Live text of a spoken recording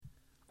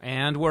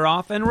And we're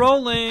off and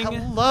rolling.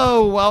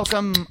 Hello,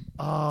 welcome.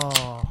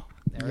 Oh,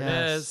 There it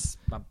is.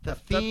 The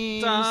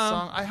theme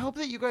song. I hope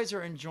that you guys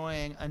are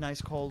enjoying a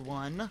nice cold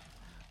one.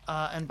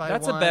 And by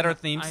That's one, a better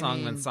theme I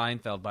song than mean-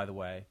 Seinfeld, by the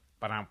way.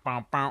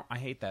 Ba-dum-bum-bum. I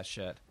hate that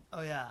shit.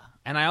 Oh yeah,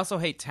 And I also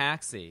hate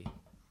Taxi.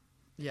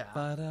 yeah.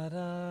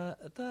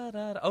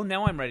 Ba-da-da-da-da-da. Oh,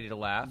 now I'm ready to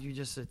laugh. You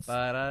just you're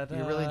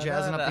Ba-da-da-da-da. really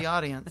jazzing up the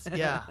audience.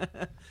 Yeah.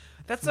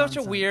 That's such a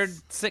Nonsense. weird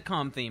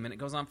sitcom theme, and it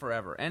goes on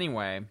forever.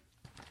 Anyway,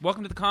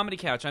 welcome to the Comedy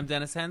Couch. I'm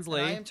Dennis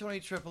Hensley. I am Tony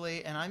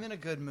Tripoli, and I'm in a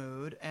good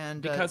mood.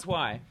 And Because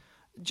why?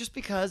 just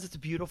because it's a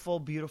beautiful,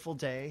 beautiful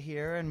day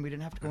here, and we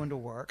didn't have to go into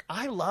work.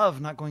 I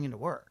love not going into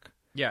work.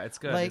 Yeah, it's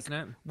good, Like isn't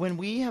it? when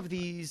we have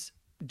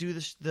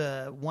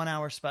the 1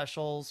 hour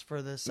specials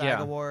for the SAG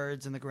Yeah.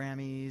 Awards and the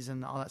Grammys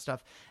and all that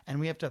stuff, and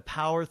we have to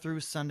power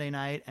through Sunday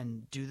night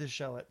and do the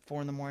show at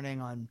 4 a.m.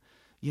 on,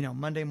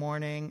 Monday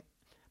morning.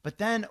 But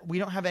then we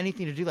don't have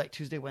anything to do like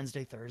Tuesday,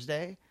 Wednesday,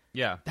 Thursday.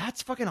 Yeah.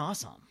 That's fucking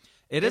awesome.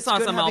 It It's is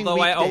good awesome, having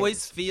although I weekdays.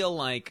 always feel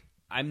like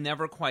I'm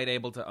never quite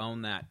able to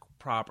own that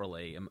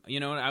properly. And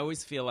I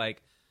always feel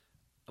like,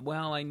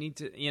 well, I need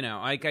to,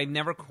 I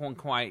never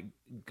quite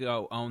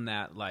go own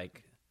that,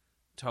 like,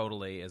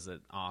 totally as an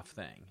off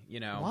thing,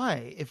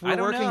 Why? If I we're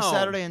don't working know.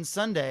 Saturday and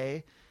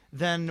Sunday,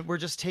 then we're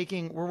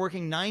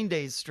working 9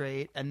 days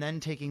straight and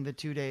then taking the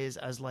 2 days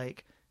as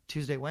like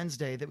Tuesday,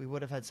 Wednesday that we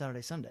would have had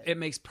Saturday, Sunday. It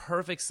makes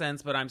perfect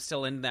sense, but I'm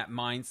still in that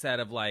mindset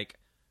of, like,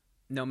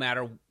 no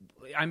matter,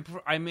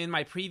 I'm in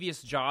my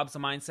previous jobs, a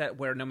mindset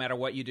where no matter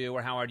what you do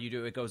or how hard you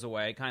do, it goes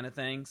away kind of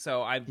thing.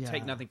 So I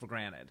take nothing for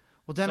granted.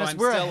 Well, Dennis, So I'm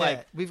we're still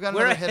ahead. We've got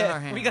we're another hit on ahead. our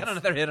hands. We got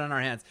another hit on our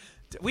hands.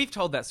 We've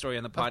told that story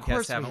on the podcast,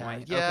 course we haven't have.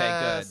 we?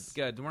 Yes.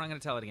 Okay, good. We're not going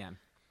to tell it again.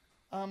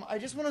 I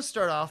just want to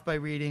start off by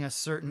reading a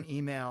certain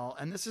email,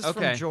 and this is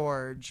Okay. from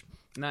George.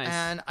 Nice.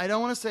 And I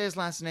don't want to say his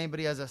last name, but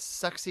he has a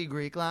sexy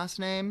Greek last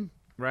name.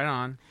 Right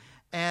on.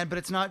 But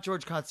it's not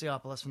George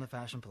Katsiopoulos from the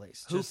Fashion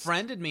Police. Who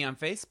friended me on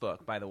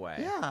Facebook, by the way.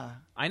 Yeah.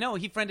 I know.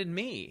 He friended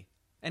me.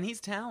 And he's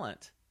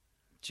talent.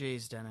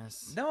 Jeez,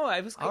 Dennis. No, I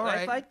was. All right.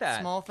 I like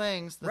that. Small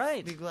things.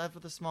 Right. Be glad for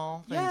the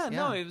small things. Yeah,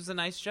 no, it was a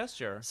nice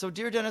gesture. So,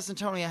 dear Dennis and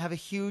Tony, I have a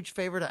huge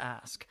favor to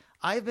ask.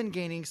 I've been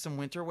gaining some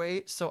winter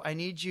weight, so I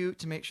need you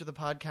to make sure the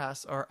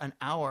podcasts are an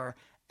hour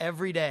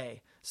every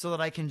day so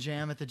that I can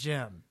jam at the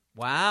gym.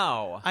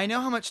 Wow. I know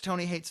how much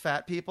Tony hates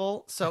fat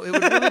people, so it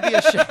would really be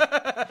a shame.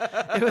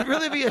 It would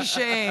really be a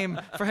shame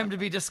for him to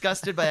be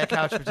disgusted by a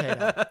couch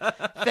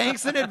potato.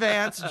 Thanks in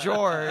advance,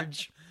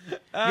 George.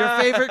 Your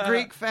favorite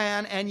Greek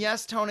fan, and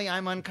yes, Tony,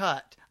 I'm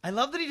uncut. I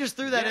love that he just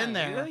threw that in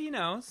there. Yeah, he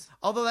knows.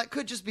 Although that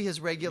could just be his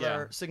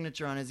regular Yeah.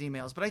 signature on his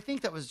emails, but I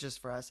think that was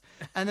just for us.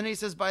 And then he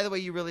says, by the way,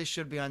 you really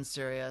should be on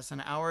Sirius.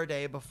 An hour a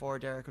day before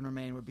Derek and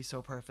Romaine would be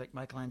so perfect.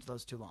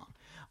 Michelangelo's too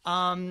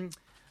long.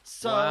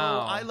 So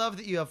Wow. I love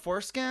that you have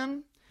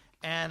foreskin,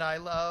 and I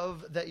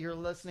love that you're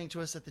listening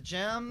to us at the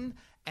gym,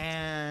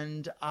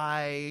 and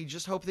I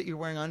just hope that you're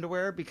wearing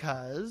underwear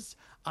because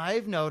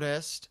I've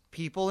noticed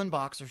people in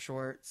boxer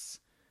shorts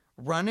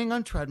running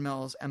on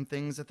treadmills and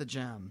things at the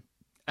gym.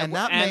 And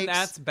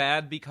that's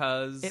bad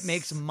because it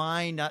makes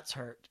my nuts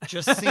hurt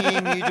just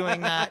seeing you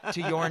doing that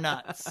to your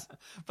nuts.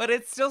 But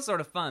it's still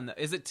sort of fun. Though.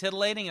 Is it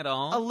titillating at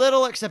all? A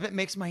little, except it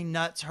makes my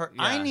nuts hurt.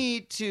 Yeah. I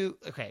need to,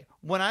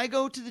 when I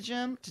go to the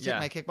gym to take Yeah.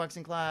 my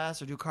kickboxing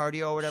class or do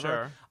cardio or whatever,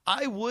 Sure.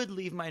 I would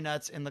leave my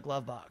nuts in the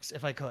glove box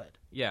if I could.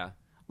 Yeah.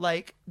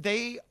 Like,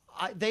 they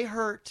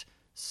hurt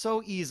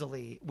so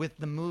easily with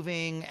the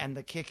moving and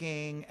the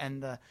kicking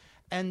and the...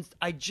 And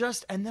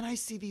then I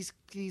see these,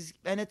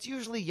 and it's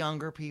usually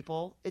younger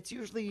people. It's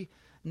usually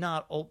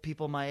not old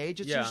people my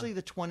age. It's Yeah. usually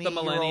the 20 The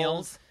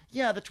millennials.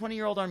 Yeah, the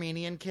 20-year-old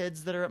Armenian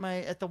kids that are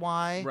at the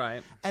Y.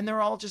 Right. And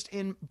they're all just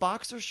in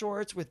boxer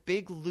shorts with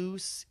big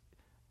loose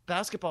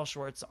basketball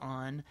shorts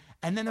on,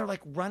 and then they're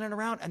like running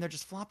around and they're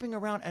just flopping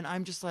around, and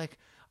I'm just like,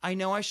 I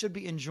know I should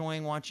be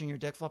enjoying watching your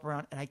dick flop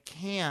around, and I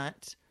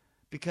can't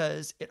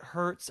because it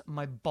hurts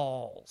my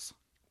balls.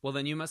 Well,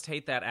 then you must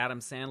hate that Adam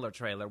Sandler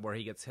trailer where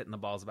he gets hit in the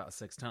balls about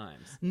 6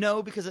 times.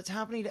 No, because it's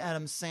happening to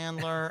Adam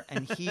Sandler,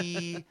 and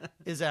he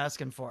is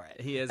asking for it.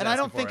 He is and I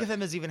asking don't for think it. of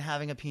him as even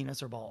having a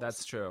penis or balls.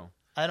 That's true.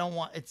 I don't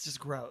want. It's just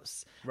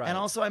gross. Right. And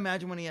also, I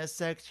imagine when he has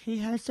sex, he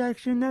has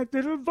sex in that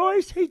little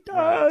voice he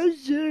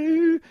does.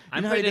 You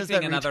I'm know how he does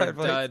predicting that another retard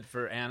voice? dud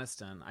for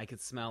Aniston. I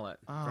could smell it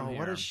from Oh, here.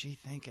 what is she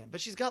thinking? But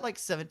she's got like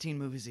 17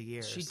 movies a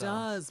year. She so.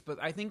 does, but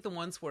I think the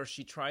ones where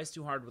she tries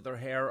too hard with her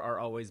hair are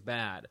always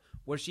bad.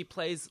 Where she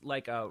plays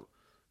like a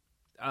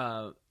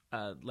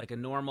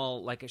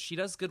normal, she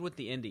does good with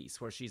the indies,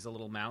 where she's a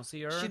little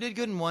mousier. She did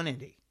good in one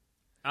indie.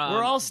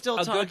 We're all still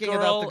A Good talking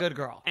about Girl The Good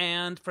Girl.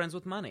 and Friends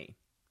with Money.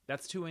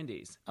 That's 2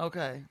 indies.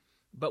 Okay.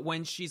 But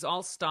when she's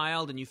all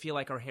styled and you feel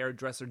like her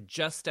hairdresser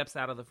just steps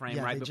out of the frame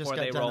Yeah, right they just before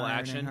got they done roll ironing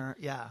action, her.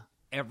 Yeah.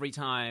 every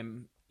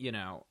time,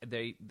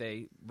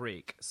 they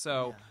reek.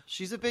 So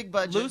She's a big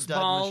budget. loose dud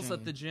balls machine.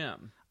 at the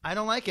gym. I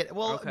don't like it.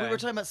 Well, we Okay. were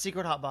talking about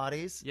secret hot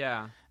bodies.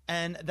 Yeah.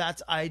 And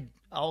I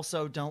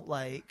also don't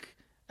like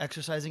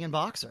exercising in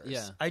boxers.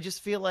 Yeah. I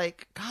just feel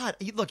like, God,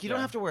 look, you don't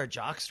Yeah. have to wear a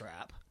jock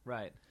strap.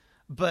 Right.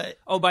 But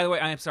Oh, by the way,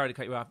 I am sorry to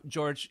cut you off.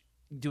 George,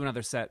 Do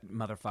another set,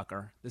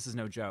 motherfucker. This is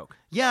no joke.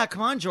 Yeah,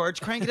 come on, George.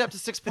 Crank it up to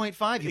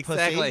 6.5, you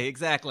pussy.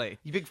 Exactly.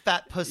 You big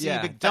fat pussy, Yeah.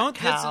 you big fat Don't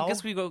cow.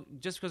 just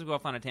because we go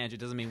off on a tangent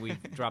doesn't mean we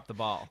drop the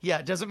ball. Yeah,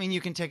 it doesn't mean you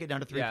can take it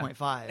down to Yeah.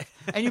 3.5.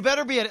 And you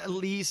better be at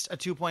least a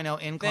 2.0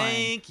 incline.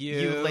 Thank you.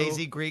 You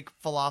lazy Greek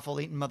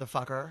falafel-eating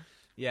motherfucker.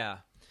 Yeah.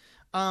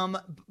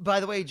 By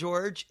the way,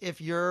 George,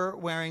 if you're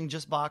wearing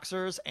just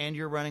boxers and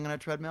you're running on a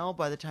treadmill,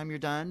 by the time you're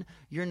done,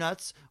 your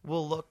nuts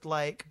will look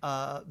like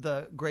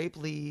the grape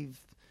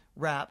leaf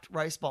wrapped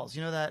rice balls.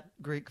 You know that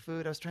Greek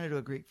food? I was trying to do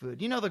a Greek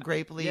food. You know the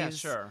grape leaves? Yeah,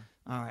 sure.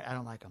 All right, I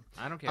don't like them.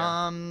 I don't care.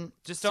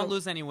 Just don't so-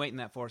 lose any weight in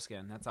that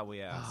foreskin. That's all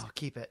we ask. Oh,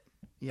 keep it.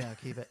 Yeah,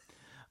 keep it.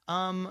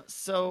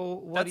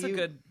 So what That's do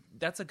you...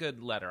 That's a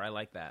good letter. I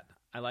like that.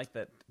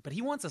 But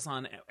he wants us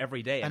on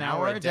every day, An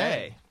hour a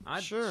day.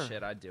 Sure.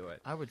 I'd do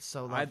it. I would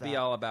so love I'd that. be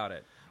all about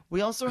it.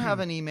 We also have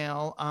an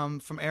email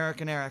from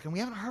Eric and Eric, and we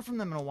haven't heard from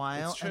them in a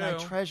while, It's and I true.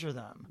 treasure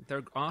them.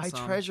 They're awesome.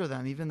 I treasure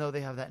them, even though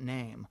they have that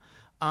name.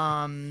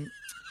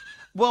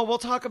 Well, we'll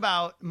talk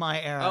about my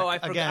Eric Oh, I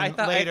forgot. again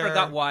I later.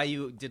 forgot why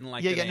you didn't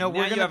like Yeah, the yeah, name. no, we're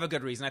now you gonna- have a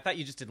good reason. I thought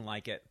you just didn't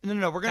like it. No,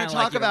 we're going Kinda to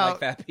like talk you don't like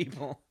about fat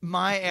people.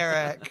 my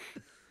Eric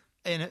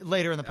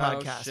later in the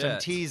podcast. I'm shit.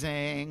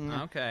 teasing.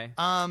 Okay.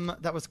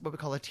 That was what we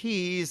call a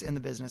tease in the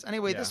business.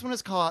 Anyway, this Yeah. one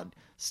is called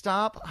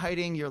 "Stop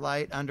Hiding Your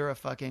Light Under a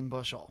Fucking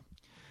Bushel."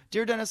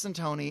 Dear Dennis and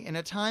Tony, in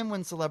a time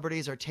when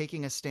celebrities are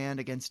taking a stand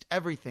against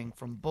everything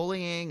from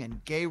bullying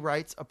and gay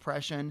rights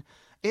oppression,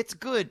 it's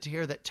good to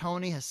hear that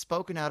Tony has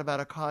spoken out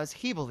about a cause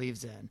he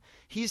believes in.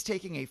 He's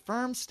taking a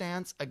firm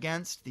stance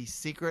against the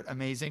secret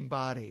amazing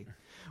body.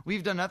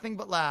 We've done nothing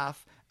but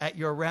laugh at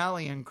your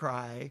rallying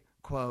cry,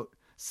 quote,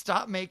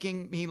 "Stop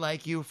making me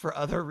like you for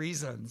other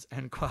reasons,"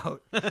 end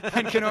quote,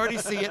 and can already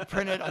see it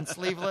printed on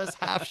sleeveless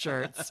half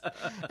shirts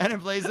and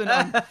emblazoned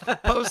on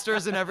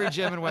posters in every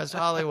gym in West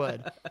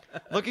Hollywood.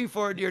 Looking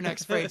forward to your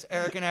next phrase,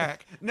 Eric and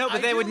Eric. No, but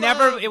I they do would love-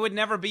 never. It would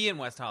never be in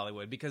West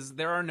Hollywood because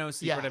there are no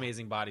secret Yeah.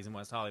 amazing bodies in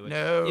West Hollywood.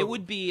 No. It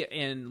would be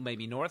in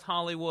maybe North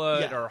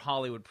Hollywood Yeah. or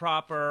Hollywood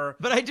proper.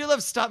 But I do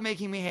love "Stop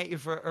making me hate you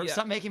for," or Yeah.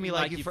 "Stop making me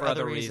like you for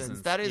other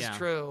reasons." That is Yeah.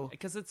 true.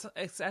 Because it's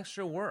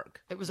extra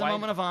work. It was a Why-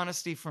 moment of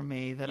honesty from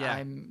me that Yeah.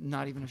 I'm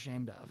not even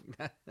ashamed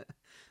of.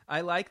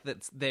 I like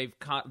that they've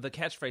the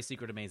catchphrase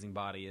 "secret amazing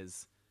body"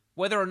 is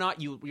whether or not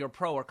you're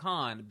pro or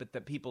con, but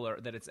that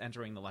that it's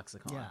entering the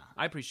lexicon. Yeah.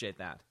 I appreciate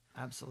that.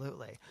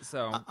 Absolutely.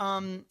 So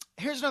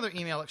Here's another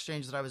email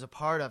exchange that I was a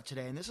part of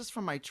today, and this is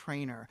from my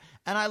trainer,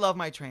 and I love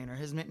my trainer.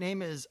 His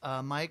name is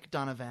Mike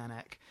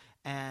Donovanek,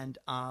 and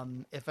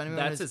if anyone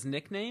that's is, his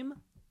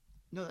nickname.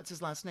 no, that's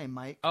his last name,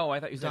 Mike. Oh, I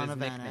thought you said his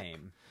Donovanek.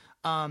 nickname.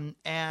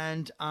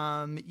 And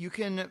you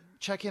can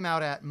check him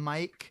out at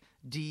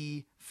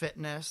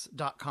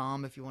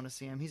MikeDFitness.com if you want to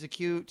see him. He's a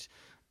cute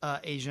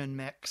Asian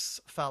mix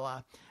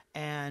fella.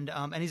 And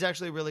he's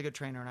actually a really good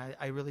trainer, and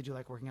I really do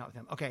like working out with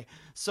him. Okay,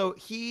 so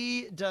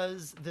he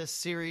does this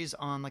series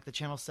on like the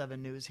Channel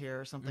 7 News here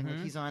or something.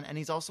 Like he's on, and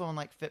he's also on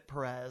like Fit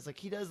Perez. Like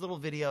he does little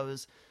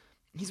videos.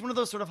 He's one of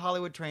those sort of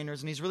Hollywood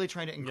trainers, and he's really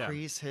trying to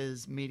increase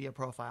his media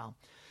profile.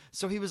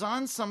 So he was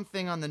on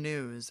something on the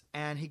news,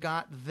 and he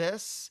got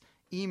this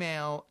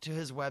email to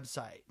his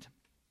website.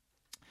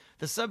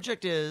 The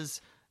subject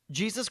is,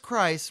 "Jesus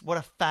Christ, what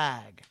a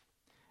fag."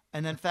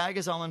 And then fag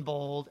is all in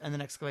bold and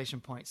then exclamation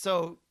point.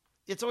 So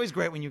it's always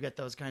great when you get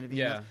those kind of emails.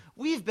 Yeah.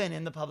 We've been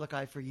in the public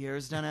eye for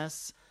years,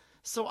 Dennis.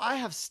 So I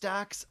have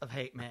stacks of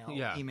hate mail,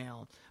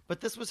 email.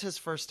 But this was his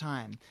first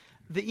time.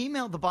 The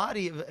email, the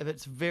body of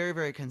it's very,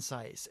 very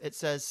concise. It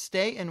says,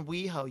 "Stay in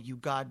WeHo, you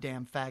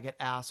goddamn faggot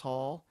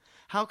asshole.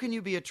 How can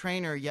you be a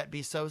trainer yet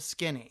be so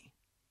skinny?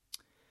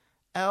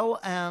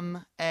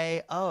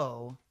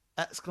 LMAO,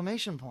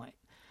 exclamation point."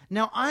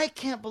 Now, I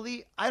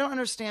don't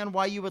understand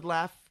why you would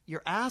laugh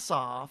your ass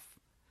off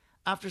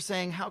after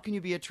saying, "How can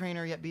you be a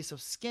trainer yet be so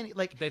skinny?"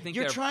 Like, They think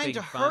you're they're trying being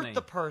to funny. hurt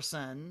the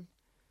person,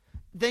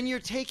 then you're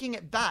taking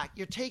it back.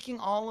 You're taking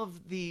all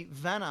of the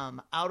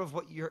venom out of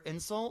what your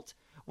insult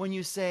when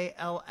you say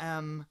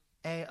LMAO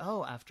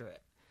after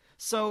it.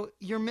 So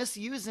you're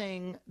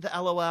misusing the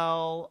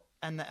LOL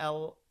and the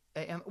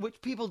LAM, which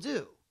people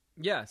do.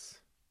 Yes,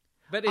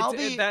 but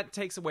that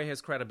takes away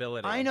his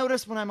credibility. I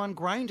notice when I'm on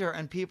Grindr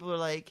and people are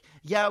like,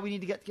 "Yeah, we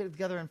need to get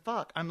together and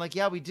fuck." I'm like,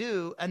 "Yeah, we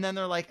do." And then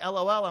they're like,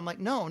 "LOL." I'm like,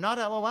 "No, not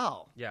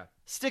LOL. Yeah.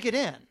 Stick it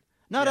in.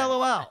 Not Yeah.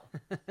 LOL.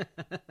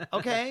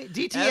 Okay?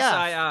 DTF.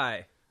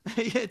 SII.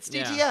 It's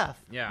DTF. Yeah.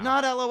 Yeah.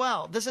 Not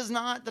LOL. This is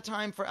not the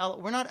time for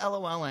we're not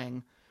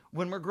LOLing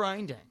when we're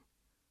grinding.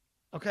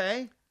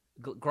 Okay?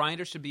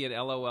 Grinder should be an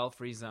LOL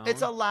free zone.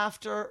 It's a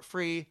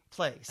laughter-free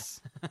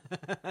place.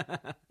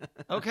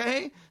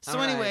 Okay? So All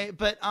right. anyway,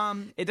 but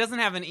It doesn't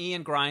have an E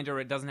in Grinder.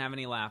 It doesn't have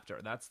any laughter.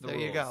 That's the there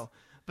rules. you go.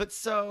 But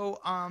so,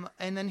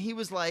 and then he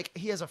was like,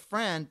 he has a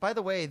friend. By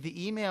the way,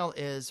 the email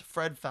is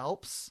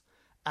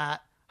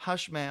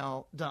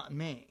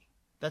fredphelps@hushmail.me.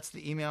 That's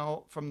the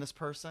email from this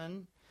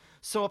person.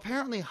 So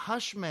apparently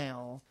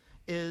Hushmail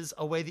is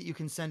a way that you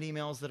can send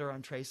emails that are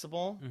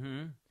untraceable.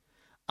 Mm-hmm.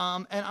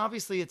 And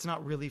obviously, it's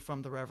not really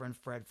from the Reverend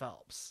Fred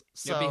Phelps.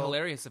 So It'd be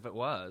hilarious if it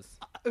was.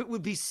 it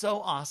would be so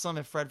awesome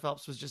if Fred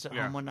Phelps was just at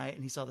home one night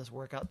and he saw this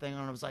workout thing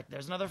and was like,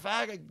 "There's another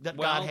fag that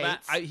God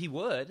hates." He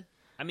would.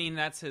 I mean,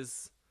 that's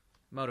his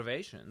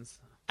motivations.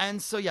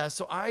 And so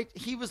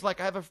he was like,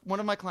 one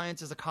of my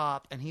clients is a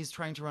cop and he's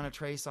trying to run a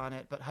trace on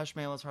it, but hush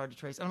mail is hard to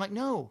trace. And I'm like,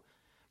 no,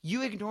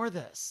 you ignore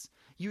this.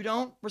 You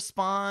don't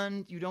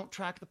respond. You don't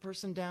track the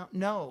person down.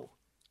 No.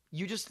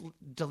 You just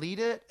delete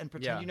it and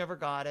pretend you never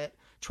got it.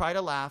 Try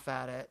to laugh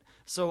at it.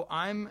 So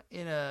I'm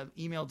in an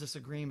email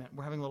disagreement.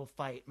 We're having a little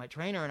fight, my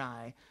trainer and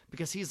I,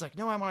 because he's like,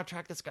 no, I want to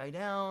track this guy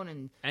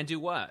down. And do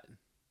what?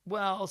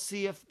 Well,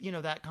 see if,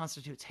 that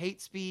constitutes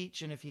hate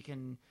speech and if he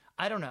can,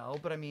 I don't know,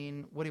 but I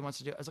mean, what he wants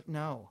to do. I was like,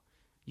 no,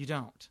 you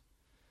don't.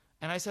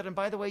 And I said, and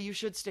by the way, you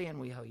should stay in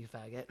WeHo, you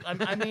faggot.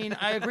 I mean,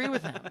 I agree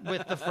with him,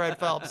 with the Fred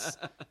Phelps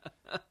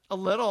a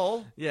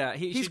little. Yeah.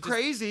 He's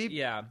crazy.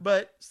 Yeah.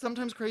 But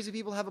sometimes crazy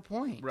people have a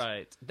point.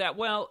 Right.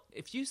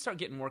 If you start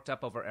getting worked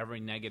up over every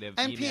negative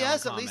and email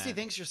P.S., and at least he comment-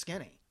 thinks you're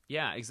skinny.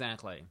 Yeah,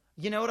 exactly.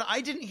 You know what?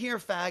 I didn't hear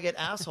faggot,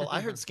 asshole. I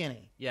heard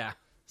skinny. Yeah.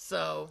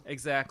 So.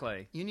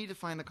 Exactly. You need to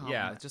find the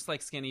compliment. Yeah, just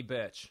like skinny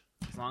bitch.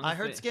 As long as I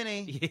heard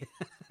skinny.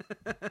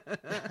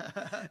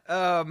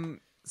 Yeah.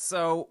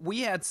 So we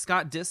had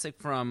Scott Disick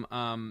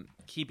from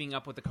Keeping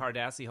Up with the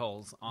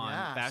Kardashians on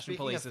Fashion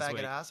Police this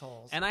week.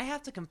 Assholes. And I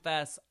have to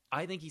confess,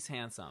 I think he's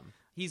handsome.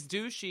 He's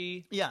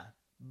douchey. Yeah.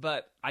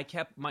 But I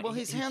kept my. Well,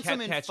 he's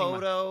handsome in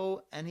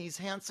photo, and he's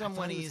handsome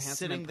when he's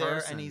sitting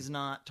there and he's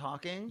not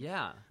talking.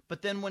 Yeah.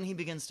 But then when he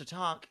begins to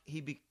talk,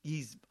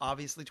 he's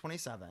obviously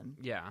 27.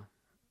 Yeah.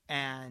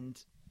 And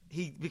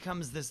he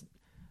becomes this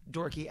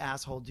dorky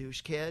asshole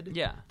douche kid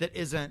that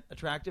isn't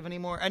attractive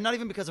anymore. And not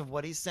even because of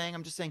what he's saying.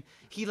 I'm just saying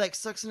he like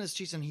sucks in his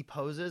cheeks and he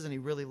poses and he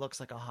really looks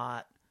like a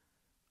hot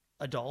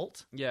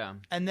adult. Yeah.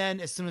 And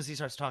then as soon as he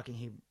starts talking,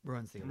 he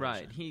ruins the illusion.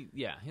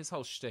 Right. His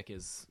whole shtick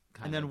is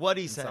kind of And then what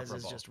he says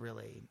insufferable. is just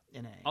really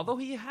inane. Although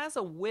he has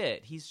a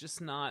wit, he's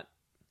just not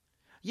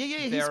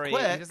he's very,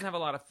 quick. He doesn't have a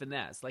lot of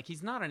finesse. Like,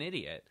 he's not an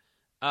idiot.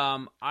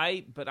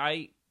 I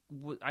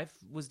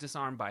was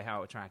disarmed by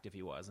how attractive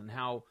he was and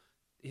how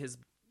his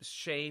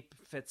shape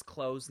fits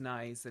clothes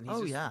nice, and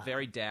he's just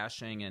very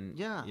dashing and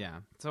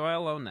So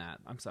I'll own that.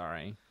 I'm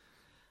sorry.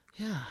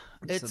 Yeah,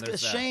 it's a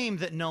shame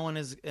that no one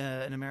is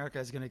in America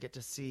is going to get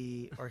to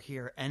see or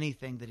hear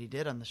anything that he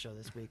did on the show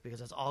this week,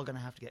 because it's all going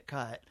to have to get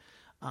cut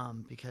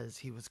because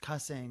he was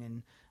cussing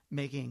and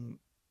making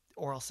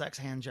oral sex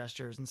hand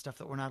gestures and stuff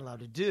that we're not allowed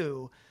to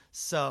do.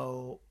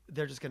 So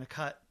they're just going to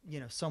cut,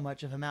 so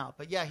much of him out.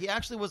 But yeah, he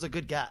actually was a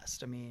good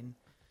guest. I mean,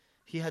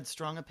 he had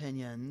strong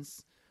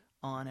opinions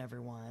on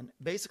everyone.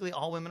 Basically,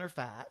 all women are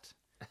fat,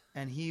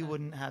 and he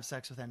wouldn't have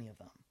sex with any of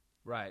them.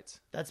 Right.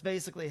 That's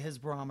basically his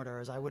barometer,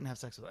 is I wouldn't have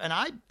sex with them. And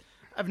I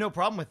have no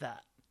problem with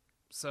that.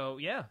 So,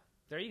 yeah,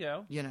 there you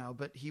go.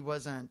 But he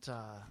wasn't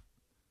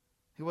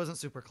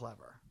super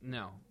clever.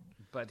 No,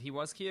 but he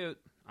was cute.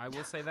 I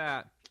will say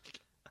that.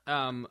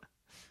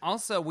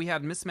 Also, we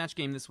had Mismatch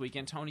Game this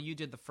weekend. Tony, you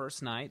did the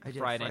first night,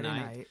 Friday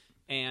night.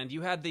 And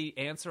you had the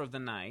answer of the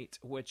night,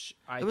 which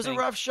It was a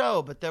rough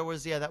show, but that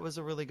was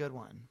a really good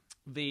one.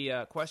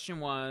 The question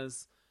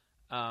was,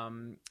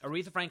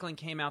 Aretha Franklin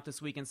came out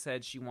this week and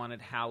said she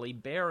wanted Halle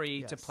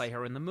Berry to play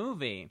her in the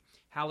movie.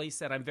 Halle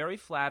said, "I'm very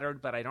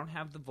flattered, but I don't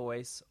have the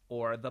voice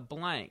or the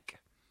blank."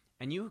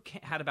 And you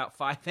had about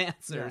 5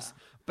 answers,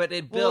 but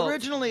it built... Well,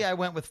 originally I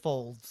went with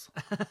folds.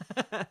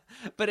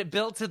 But it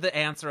built to the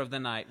answer of the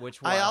night,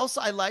 which was...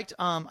 I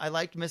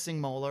liked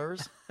missing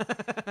molars,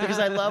 because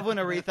I love when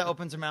Aretha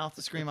opens her mouth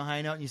to scream a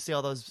high note and you see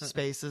all those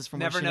spaces from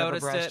where she never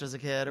brushed as a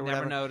kid or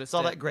whatever. Never noticed it's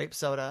all that grape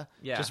soda.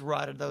 Yeah. Just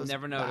rotted those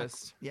Never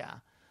noticed. Yeah.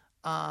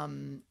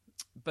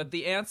 But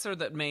the answer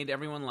that made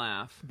everyone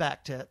laugh...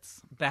 Back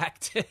tits. Back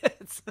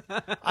tits.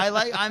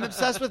 I'm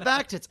obsessed with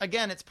back tits.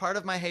 Again, it's part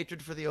of my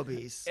hatred for the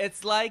obese.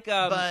 It's like...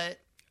 but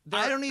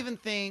I don't even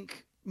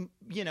think,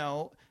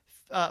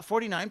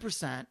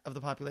 49% of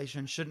the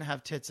population shouldn't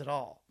have tits at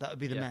all. That would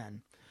be the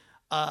men.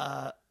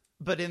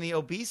 But in the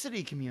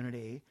obesity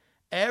community,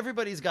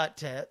 everybody's got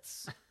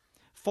tits.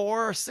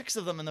 4 or 6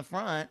 of them in the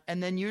front,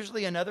 and then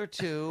usually another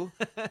 2...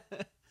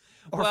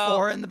 Or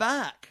 4 in the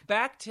back.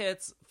 Back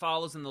tits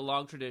follows in the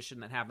long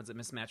tradition that happens at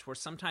Mismatch, where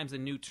sometimes a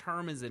new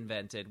term is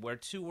invented, where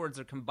 2 words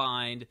are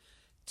combined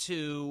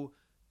to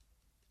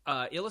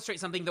illustrate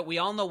something that we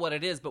all know what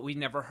it is, but we've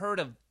never heard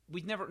of.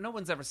 No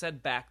one's ever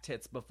said back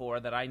tits before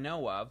that I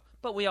know of,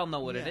 but we all know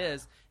what it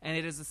is. And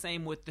it is the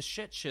same with the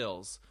shit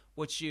chills,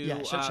 which you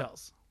shit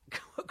chills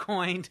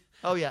coined.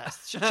 Oh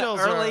yes, shit chills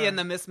early in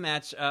the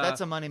Mismatch. That's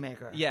a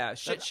moneymaker. Yeah,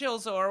 shit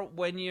chills are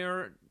when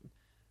you're.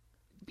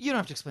 You don't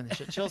have to explain the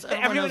shit chills.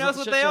 Everyone knows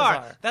what they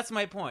are. That's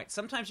my point.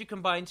 Sometimes you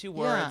combine 2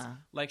 words,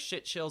 like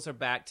shit chills or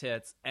back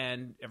tits,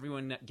 and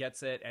everyone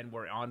gets it, and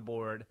we're on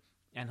board,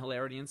 and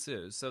hilarity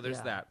ensues. So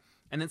there's that.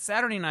 And then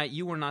Saturday night,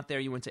 you were not there.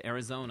 You went to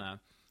Arizona.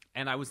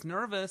 And I was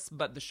nervous,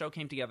 but the show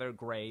came together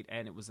great,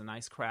 and it was a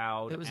nice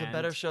crowd. It was a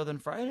better show than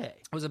Friday.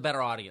 It was a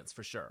better audience,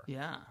 for sure.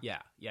 Yeah.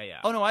 Yeah.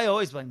 Oh, no, I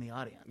always blame the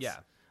audience. Yeah.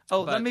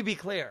 Oh, But- let me be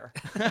clear.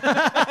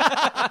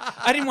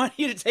 I didn't want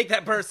you to take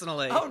that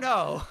personally. Oh,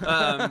 no.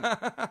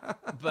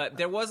 But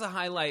there was a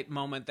highlight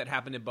moment that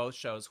happened in both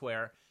shows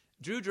where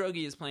Drew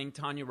Droege is playing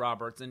Tanya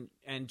Roberts,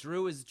 and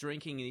Drew is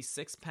drinking these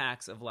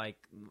 6-packs of like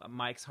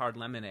Mike's Hard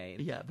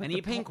Lemonade. Yeah, but and the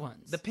he pink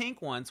ones. The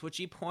pink ones, which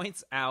he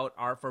points out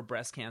are for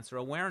breast cancer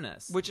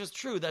awareness. Which is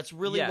true. That's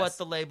really Yes. what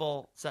the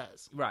label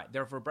says. Right,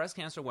 they're for breast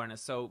cancer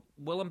awareness. So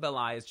Willem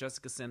Belli, as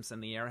Jessica Simpson,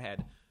 the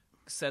airhead,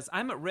 says,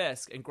 "I'm at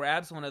risk," and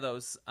grabs one of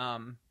those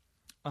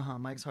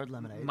Mike's Hard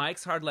Lemonade.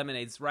 Mike's Hard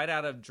Lemonades right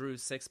out of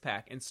Drew's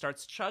 6-pack and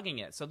starts chugging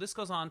it. So this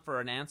goes on for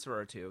an answer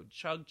or two.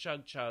 Chug,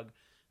 chug, chug.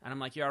 And I'm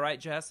like, "You all right,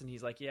 Jess?" And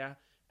he's like, "Yeah."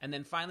 And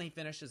then finally he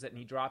finishes it and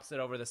he drops it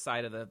over the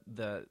side of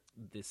the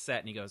set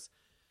and he goes,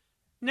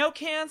 "No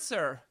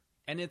cancer."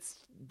 And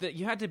it's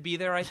you had to be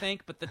there, I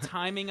think, but the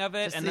timing of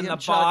it To and see then him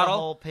the chug bottle, a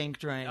whole pink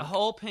drink. a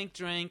whole pink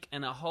drink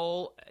and a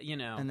whole,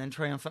 And then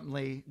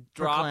triumphantly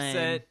drops proclaim,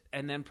 it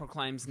and then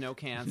proclaims no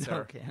cancer.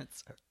 No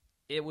cancer.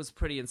 It was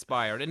pretty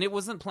inspired, and it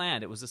wasn't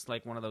planned. It was just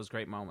like one of those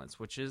great moments,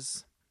 which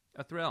is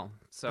a thrill.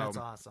 So That's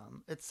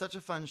awesome. It's such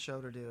a fun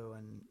show to do,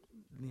 and,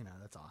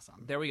 that's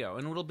awesome. there we go.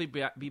 And we'll be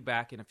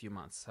back in a few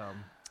months. So,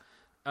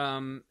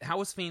 how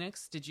was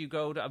Phoenix? Did you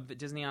go to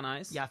Disney on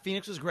Ice? Yeah,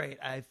 Phoenix was great.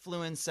 I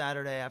flew in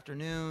Saturday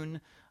afternoon,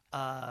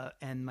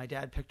 and my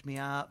dad picked me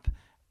up,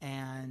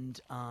 and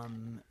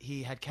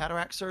he had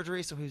cataract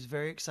surgery, so he was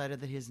very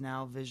excited that his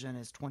now vision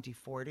is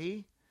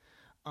 20/40.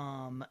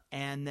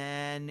 And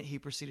then he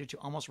proceeded to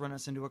almost run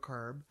us into a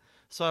curb.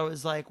 So I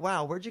was like,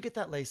 "Wow, where'd you get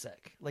that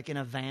LASIK? Like in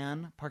a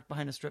van parked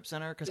behind a strip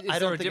center?" Because I Is don't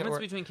there a think difference it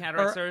between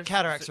cataract surgery?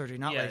 Cataract surgery,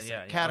 not Yeah, LASIK.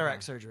 yeah, Cataract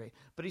okay. surgery.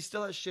 But he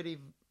still has shitty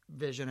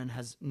vision and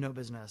has no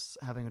business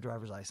having a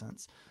driver's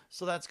license.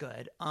 So that's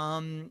good.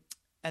 And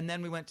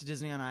then we went to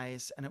Disney on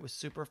Ice, and it was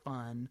super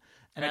fun.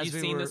 And Have as you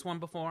we seen were- this one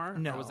before?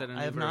 No, or was it a new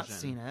I have not version?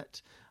 seen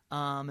it.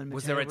 And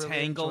Was Mateo there a really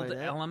Tangled enjoyed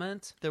it.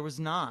 element? There was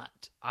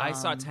not. I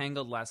saw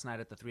Tangled last night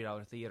at the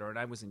 $3 theater, and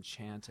I was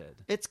enchanted.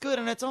 It's good,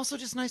 and it's also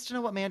just nice to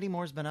know what Mandy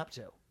Moore's been up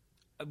to.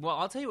 Well,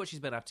 I'll tell you what she's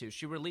been up to.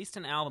 She released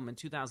an album in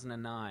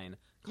 2009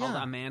 called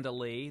Yeah. Amanda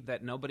Lee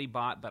that nobody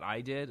bought, but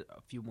I did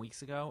a few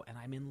weeks ago, and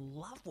I'm in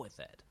love with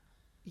it.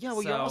 Yeah,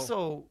 well, So- you're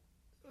also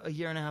a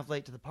year and a half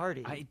late to the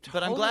party. I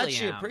but I'm glad totally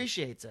she am.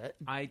 appreciates it.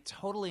 I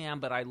totally am,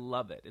 but I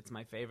love it. It's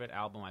my favorite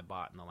album I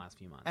bought in the last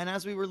few months. And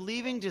as we were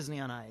leaving Disney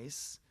on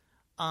Ice,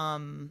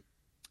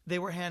 they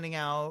were handing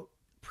out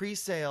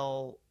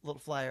pre-sale little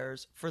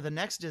flyers for the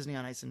next Disney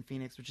on Ice in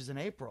Phoenix, which is in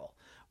April.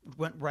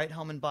 Went right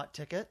home and bought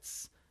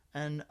tickets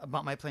and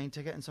bought my plane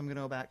ticket, and so I'm going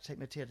to go back to take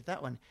my ticket at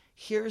that one.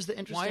 Here's the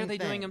interesting Why thing. are they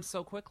doing them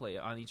so quickly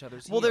on each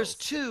other's Well, there's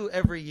heels? 2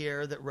 every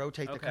year that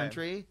rotate the Okay.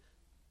 country.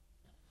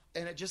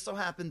 And it just so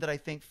happened that I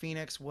think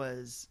Phoenix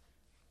was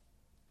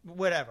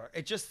whatever.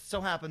 It just so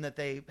happened that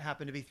they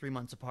happened to be 3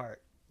 months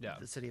apart. Yeah.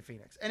 The city of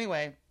Phoenix.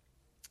 Anyway,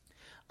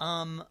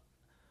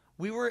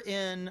 we were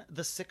in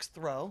the 6th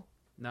row,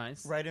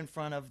 Nice. right in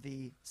front of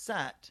the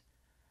set.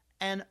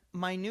 And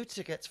my new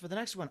tickets for the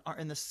next one are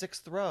in the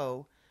 6th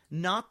row,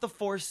 not the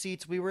 4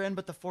 seats we were in,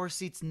 but the 4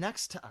 seats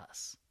next to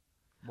us.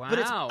 Wow. But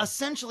it's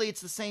essentially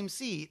it's the same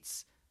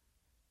seats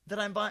that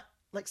I'm buying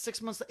like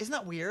 6 months. Isn't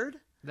that weird?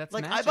 That's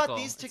like I magical. bought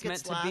these It's tickets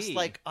meant to last be.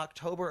 like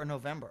October or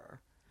November.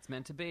 It's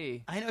meant to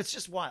be. I know, it's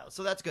just wild.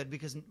 So that's good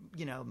because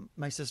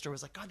my sister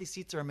was like, "God, these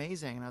seats are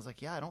amazing," and I was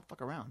like, "Yeah, I don't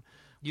fuck around.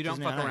 You don't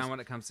Disney fuck on Ice. around when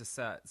it comes to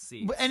set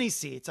seats. But any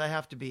seats. I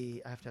have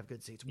to have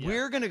good seats. Yeah.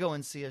 We're gonna go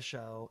and see a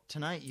show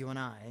tonight. You and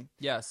I,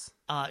 Yes.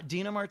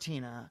 Dina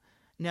Martina.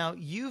 Now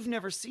you've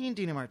never seen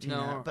Dina Martina,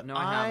 No, but no,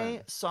 I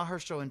haven't. saw her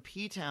show in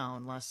P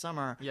Town last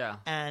summer. Yeah.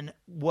 and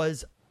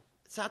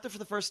sat there for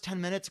the first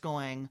 10 minutes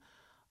going,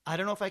 I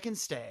don't know if I can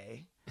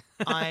stay.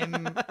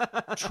 I'm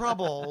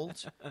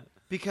troubled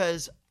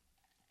because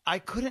I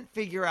couldn't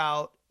figure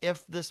out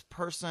if this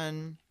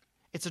person,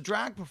 it's a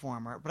drag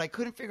performer, but I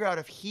couldn't figure out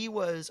if he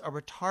was a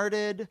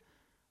retarded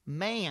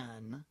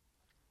man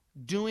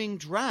doing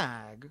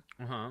drag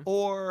Uh-huh.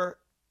 or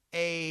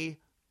a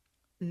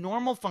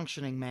normal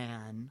functioning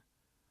man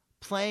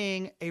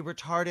playing a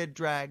retarded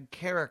drag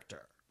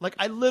character. Like,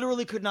 I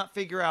literally could not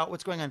figure out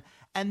what's going on.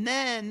 And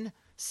then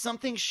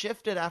something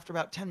shifted after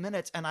about 10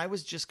 minutes, and I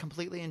was just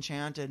completely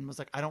enchanted and was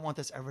like, I don't want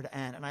this ever to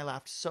end. And I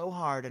laughed so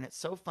hard, and it's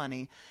so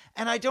funny.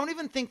 And I don't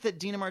even think that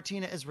Dina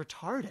Martina is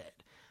retarded,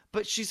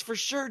 but she's for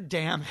sure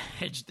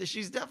damaged.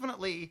 She's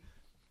definitely...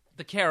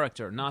 The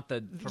character, not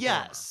the performer.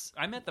 Yes.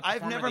 I met the I've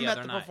performer never the met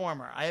other the night.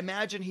 performer. I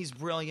imagine he's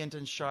brilliant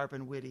and sharp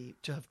and witty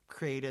to have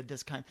created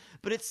this kind.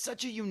 But it's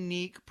such a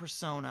unique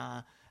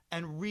persona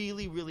and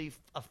really, really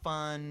a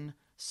fun,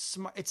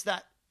 smart. It's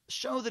that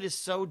show that is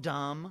so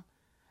dumb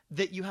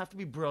that you have to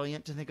be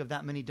brilliant to think of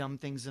that many dumb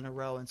things in a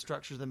row and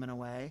structure them in a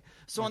way.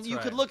 So That's you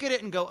could right. look at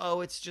it and go,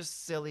 oh, it's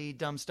just silly,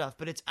 dumb stuff.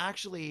 But it's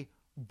actually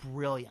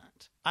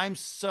brilliant. I'm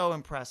so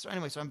impressed.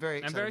 Anyway, so I'm very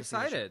excited. I'm very to see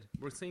the show. excited.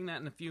 We're seeing that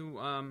in a few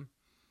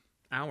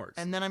hours.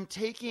 And then I'm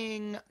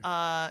taking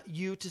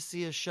you to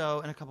see a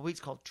show in a couple weeks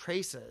called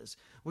Traces,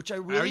 which I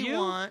really you?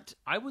 want.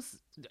 I was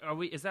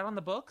Is that on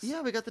the books?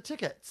 Yeah, we got the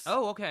tickets.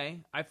 Oh, okay.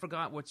 I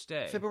forgot which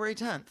day. February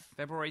 10th.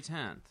 February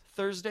 10th.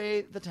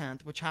 Thursday the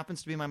 10th, which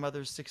happens to be my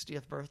mother's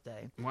 60th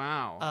birthday.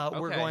 Wow.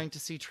 We're Okay. going to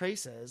see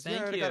Traces. Thank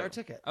I already you. got our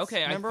tickets.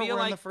 Okay, Remember, I feel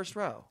we're in like the first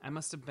row. I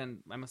must have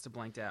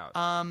blanked out.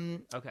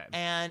 Okay.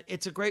 And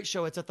it's a great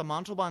show. It's at the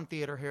Montalban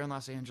Theater here in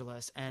Los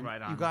Angeles. And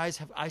Right on. you guys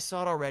I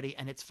saw it already,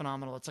 and it's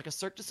phenomenal. It's like a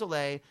Cirque du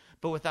Soleil,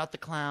 but without the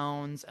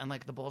clowns and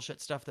like the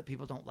bullshit stuff that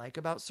people don't like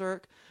about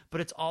Cirque.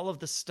 But it's all of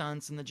the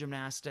stunts and the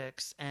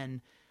gymnastics, and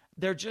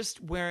they're just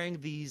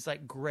wearing these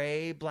like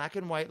gray, black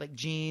and white, like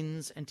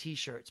jeans and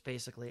t-shirts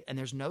basically. And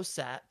there's no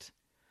set.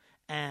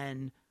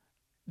 And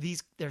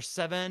there's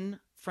 7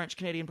 French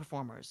Canadian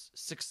performers,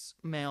 6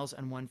 males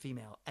and 1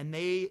 female, and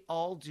they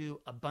all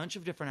do a bunch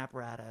of different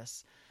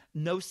apparatus,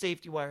 no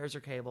safety wires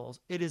or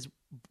cables. It is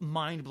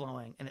mind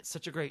blowing, and it's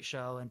such a great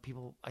show, and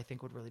people I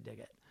think would really dig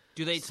it.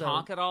 Do they So,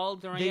 talk at all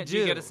during they it? Do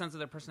you do. get a sense of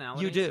their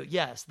personality? You do,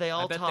 yes. They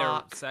all bet they're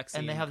talk, sexy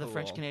and they and have the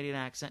French cool. Canadian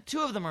accent. 2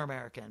 of them are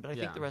American, but I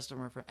think Yeah. the rest of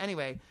them are French.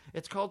 Anyway,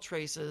 it's called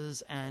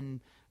Traces, and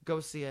go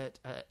see it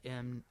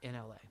in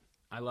LA.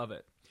 I love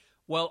it.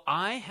 Well,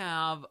 I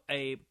have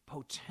a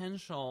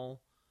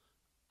potential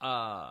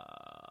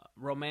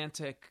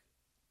romantic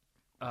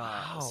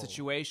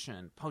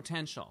situation.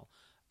 Potential.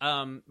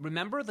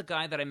 Remember the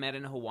guy that I met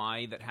in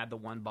Hawaii that had the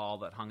one ball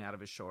that hung out of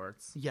his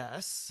shorts?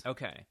 Yes.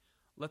 Okay.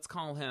 Let's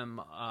call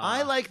him...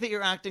 I like that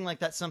you're acting like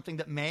that's something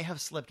that may have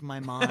slipped my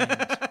mind.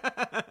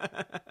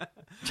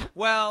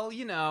 Well,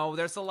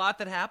 there's a lot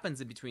that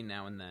happens in between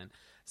now and then.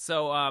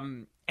 So,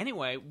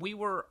 anyway,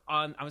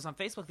 I was on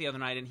Facebook the other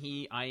night, and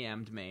he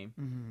IM'd me.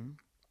 Mm-hmm.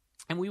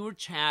 And we were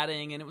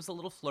chatting, and it was a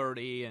little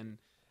flirty,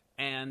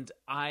 and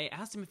I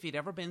asked him if he'd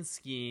ever been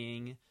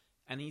skiing,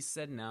 and he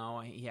said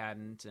no, he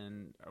hadn't,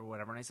 or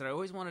whatever. And I said, I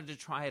always wanted to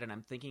try it, and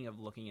I'm thinking of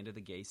looking into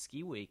the Gay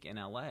Ski Week in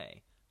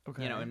L.A.,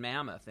 Okay. in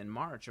Mammoth in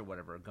March or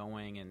whatever,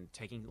 going and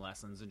taking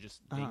lessons and just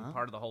being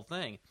part of the whole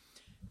thing.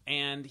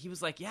 And he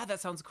was like, yeah,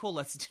 that sounds cool.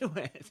 Let's do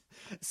it.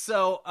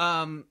 So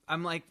I'm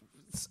like,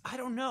 I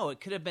don't know.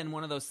 It could have been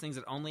one of those things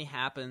that only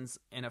happens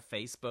in a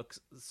Facebook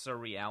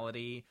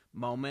surreality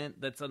moment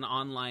that's an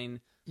online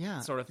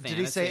sort of fantasy.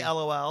 Did he say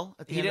LOL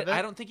at the end of it?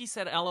 I don't think he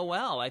said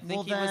LOL. I think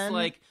Well, he was then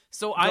like,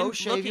 so Go I'm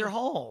shave looking... your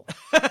hole.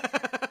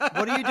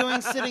 What are you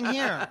doing sitting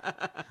here?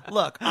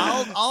 Look,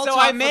 I'll So talk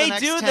I for may the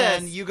next do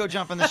 10. this. You go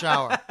jump in the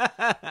shower.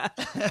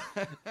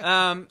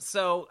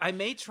 So I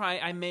may try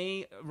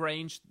to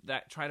arrange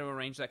that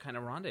kind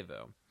of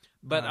rendezvous.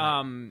 But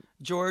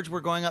George,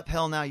 we're going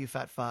uphill now, you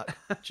fat fuck.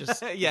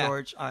 Just Yeah.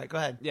 George. All right, go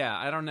ahead. yeah,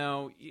 I don't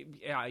know.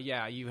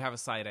 Yeah, you have a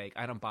side ache.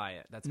 I don't buy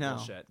it. That's No.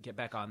 bullshit. Get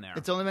back on there.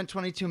 It's only been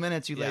 22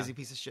 minutes, you Yeah. lazy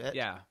piece of shit.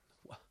 Yeah.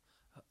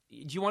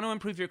 Do you want to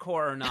improve your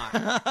core or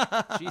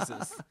not?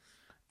 Jesus.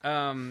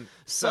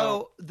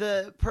 So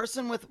the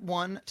person with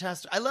one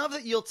testicle, I love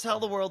that you'll tell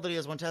the world that he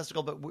has one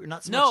testicle, but we're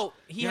not so much. No,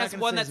 he you're not has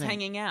gonna one say his that's name.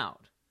 hanging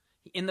out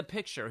in the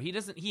picture. He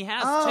doesn't. He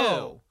has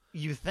Oh,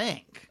 you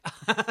think?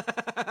 two.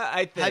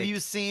 I think. Have you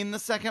seen the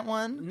second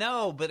one?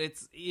 No, but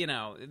it's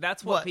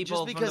that's what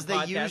people Just because from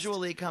the they podcast-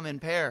 usually come in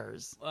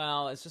pairs.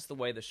 Well, it's just the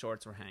way the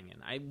shorts were hanging.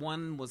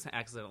 One was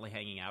accidentally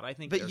hanging out. I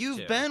think. But there's you've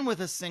two. been with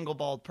a single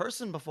bald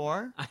person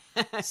before.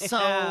 So-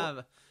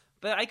 Yeah,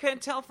 but I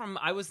couldn't tell from.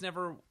 I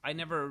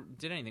never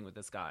did anything with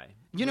this guy.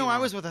 I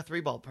was with a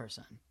 3 bald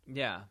person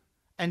Yeah.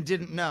 and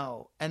didn't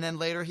know. And then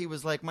later he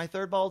was like, my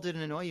 3rd bald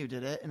didn't annoy you,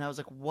 did it? And I was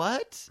like,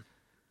 what?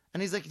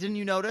 And he's like, didn't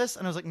you notice?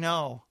 And I was like,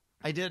 no,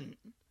 I didn't.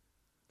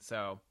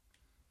 So,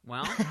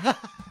 well,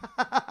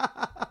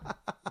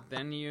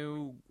 then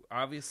you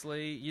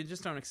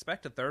just don't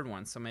expect a 3rd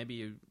one. So maybe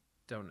you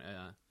don't.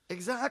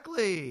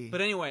 Exactly. But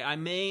anyway, I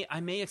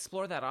may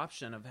explore that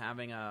option of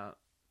having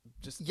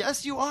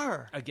yes, you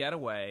are. a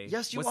getaway.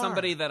 Yes, you with are.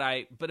 somebody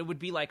but it would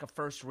be like a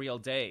first real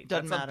date.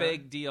 Doesn't That's matter. a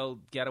big deal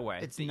getaway.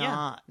 It's Yeah.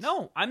 not.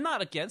 No, I'm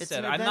not against It's it.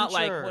 an I'm not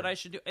like adventure. what I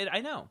should do.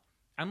 I know.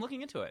 I'm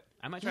looking into it.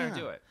 I might try to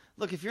do it.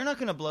 Look, if you're not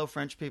going to blow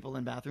French people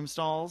in bathroom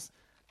stalls,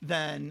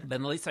 then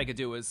Then the least I could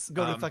do is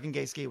go to fucking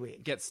Gay Ski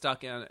Week. get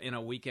stuck in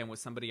a weekend with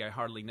somebody I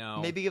hardly know.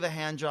 Maybe give a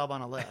hand job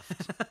on a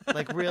lift.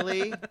 Like,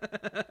 really?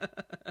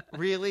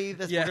 Really?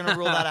 We're Yeah. going to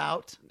rule that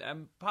out?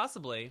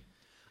 Possibly.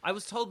 I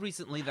was told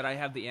recently that I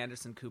have the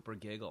Anderson Cooper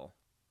giggle.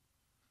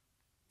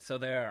 So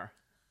there.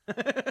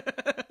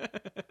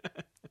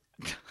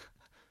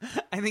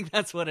 I think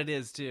that's what it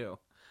is too.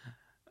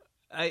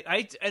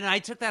 I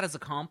took that as a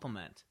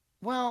compliment.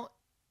 Well,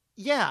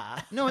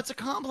 yeah. No, it's a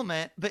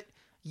compliment, but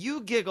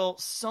you giggle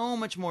so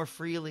much more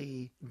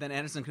freely. Than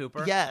Anderson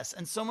Cooper? Yes,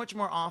 and so much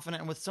more often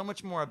and with so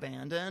much more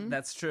abandon.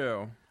 That's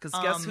true. Because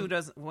guess who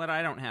does what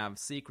I don't have?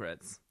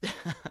 Secrets.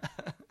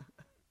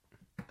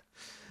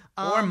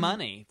 Or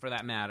money, for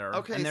that matter.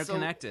 Okay, and they're so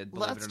connected,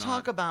 believe let's it or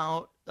talk not.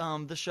 about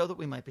the show that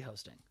we might be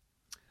hosting.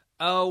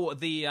 Oh,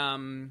 the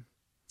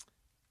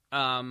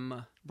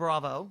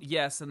Bravo.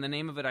 yes, and the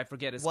name of it I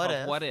forget is What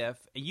called If? What If.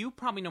 You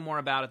probably know more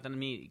about it than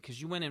me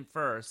because you went in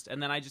first,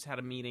 and then I just had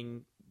a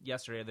meeting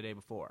yesterday or the day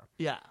before.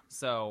 Yeah.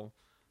 So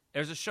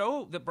there's a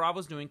show that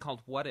Bravo's doing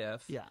called What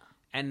If. Yeah.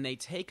 And they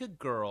take a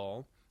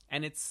girl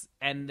and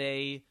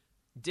they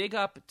dig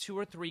up 2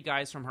 or 3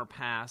 guys from her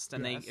past,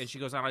 and Yes. and she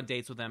goes out on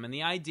dates with them. And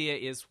the idea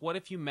is, what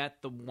if you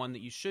met the one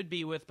that you should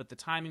be with, but the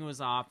timing was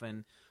off,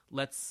 and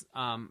let's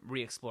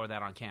re-explore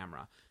that on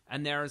camera.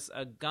 And there's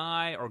a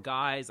guy, or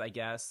guys, I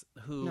guess,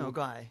 a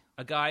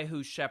guy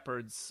who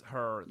shepherds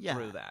her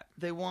through that.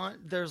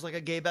 There's like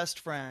a gay best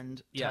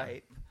friend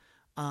type.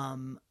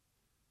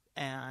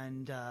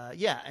 And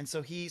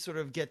so he sort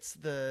of gets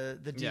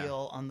the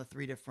deal on the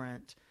 3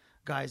 different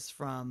guys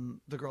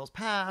from the girl's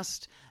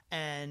past.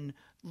 And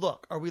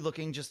look, are we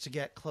looking just to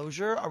get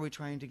closure? Are we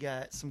trying to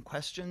get some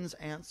questions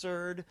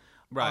answered?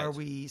 Right. Are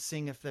we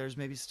seeing if there's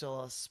maybe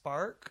still a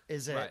spark?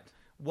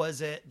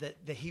 Was it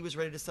that he was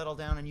ready to settle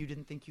down and you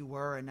didn't think you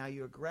were, and now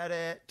you regret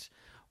it?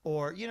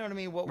 Or, you know what I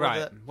mean?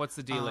 What's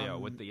the dealio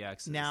with the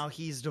exes? Now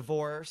he's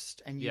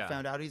divorced, and you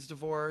found out he's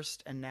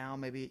divorced, and now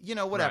maybe,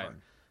 whatever. Right.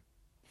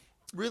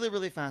 Really,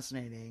 really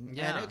fascinating.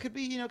 Yeah. And it could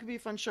be, a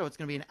fun show. It's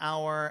going to be an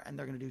hour, and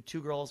they're going to do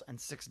 2 girls and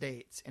 6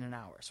 dates in an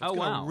hour. So it's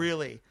going to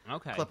really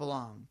clip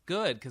along.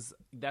 Good, because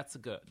that's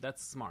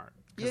smart.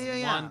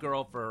 Yeah. One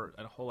girl for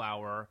a whole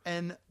hour.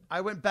 And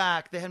I went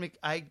back. They had me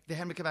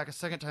come back a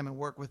second time and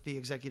work with the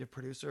executive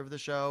producer of the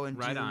show,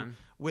 and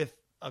with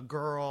a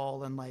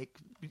girl, and like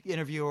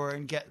interview her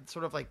and get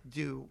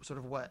do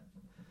what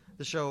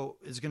the show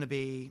is going to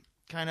be,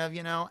 kind of,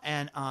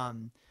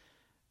 and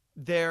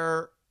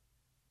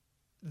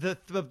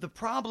the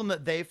problem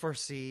that they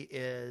foresee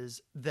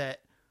is that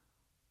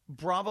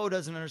Bravo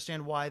doesn't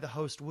understand why the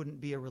host wouldn't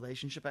be a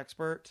relationship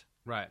expert,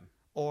 right,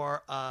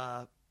 or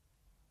a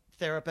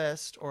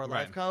therapist, or a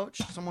life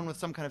coach, someone with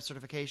some kind of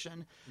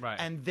certification, right.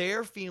 And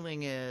their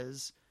feeling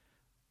is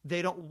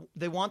they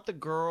want the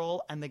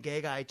girl and the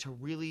gay guy to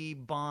really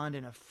bond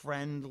in a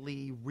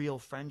friendly, real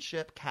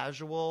friendship,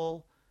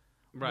 casual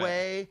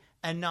way,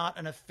 and not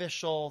an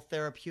official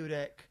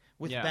therapeutic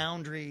with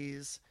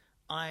boundaries.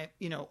 I'm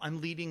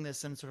leading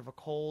this in sort of a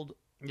cold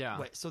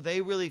way. So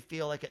they really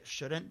feel like it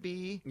shouldn't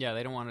be. Yeah,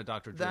 they don't want a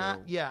Dr. Drew.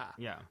 Yeah.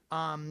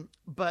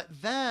 But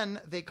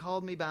then they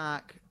called me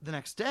back the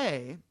next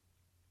day,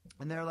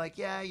 and they're like,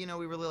 yeah,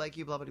 we really like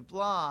you, blah, blah,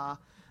 blah.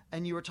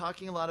 And you were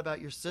talking a lot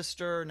about your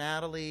sister,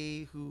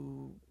 Natalie,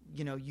 who,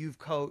 you've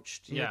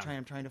coached.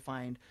 I'm trying to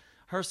find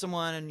her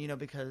someone. And,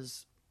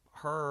 because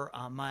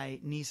my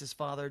niece's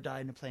father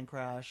died in a plane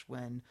crash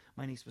when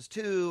my niece was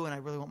 2, and I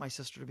really want my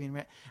sister to be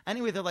in.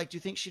 Anyway, they're like, do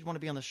you think she'd want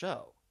to be on the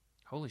show?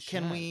 Holy shit.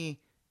 Can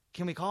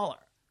we call her?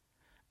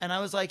 And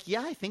I was like,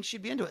 yeah, I think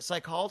she'd be into it. So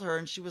I called her,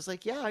 and she was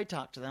like, yeah, I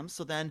talked to them.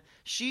 So then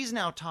she's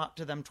now talked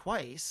to them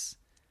twice.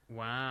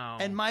 Wow.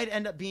 And might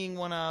end up being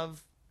one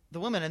of the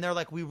women. And they're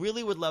like, we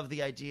really would love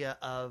the idea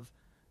of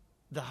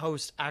the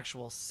host's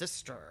actual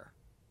sister.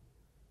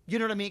 You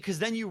know what I mean? Because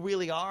then you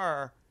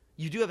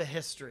do have a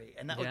history,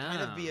 and that would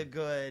kind of be a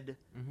good,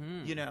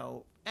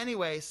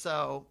 anyway.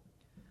 So,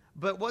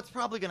 but what's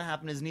probably going to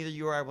happen is neither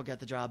you or I will get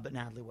the job, but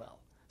Natalie will.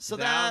 So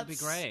that would be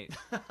great.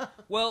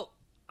 Well,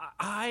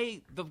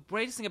 the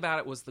greatest thing about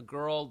it was the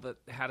girl that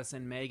had us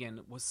in,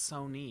 Megan, was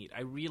so neat.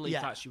 I really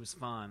thought she was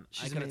fun.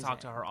 I could have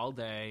talked to her all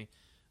day.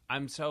 I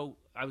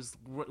was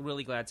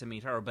really glad to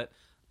meet her, but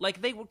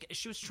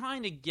she was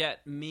trying to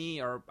get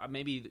me, or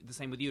maybe the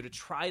same with you, to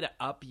try to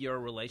up your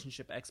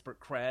relationship expert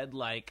cred.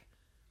 Like,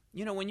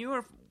 when you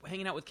were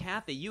hanging out with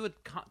Kathy, you would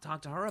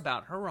talk to her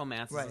about her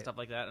romances and stuff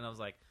like that, and I was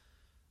like,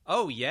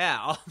 oh yeah,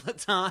 all the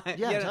time.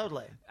 Yeah,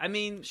 totally. I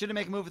mean, should have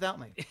made a move without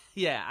me.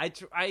 Yeah,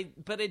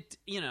 but it,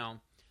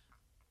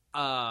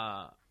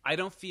 I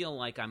don't feel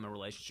like I'm a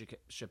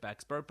relationship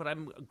expert, but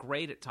I'm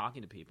great at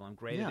talking to people. I'm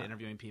great at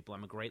interviewing people.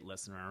 I'm a great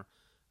listener.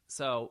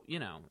 So,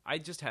 I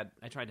tried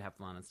to have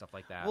fun and stuff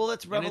like that. Well,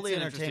 it's Reveille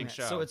an Entertainment,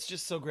 show. so it's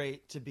just so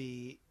great to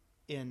be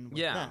in with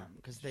them,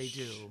 because they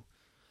do.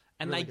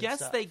 And really I guess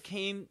stuff. they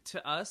came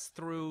to us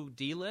through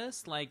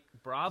D-List, like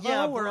Bravo?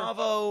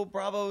 Yeah,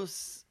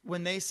 Bravo's,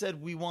 when they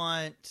said we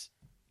want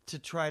to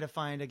try to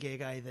find a gay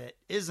guy that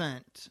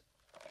isn't,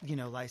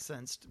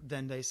 licensed,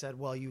 then they said,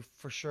 well, you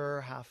for sure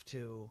have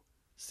to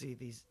see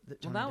these.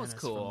 Well, that was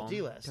cool.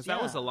 D-List. Because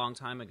that was a long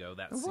time ago,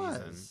 that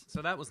season.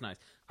 So that was nice.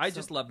 I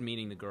just loved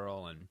meeting the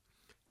girl,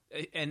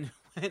 and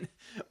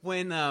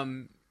when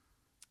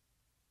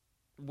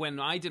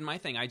I did my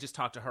thing, I just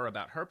talked to her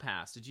about her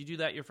past. Did you do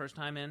that your first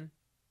time in?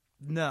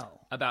 No.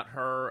 About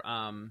her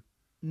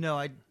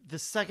No, the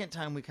second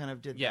time we kind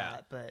of did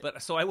that,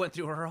 but so I went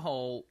through her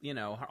whole,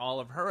 all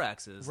of her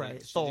exes. Right.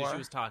 Like, Thor. She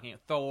was talking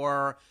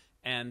Thor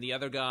and the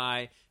other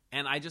guy,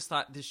 and I just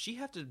thought, does she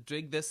have to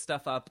dig this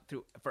stuff up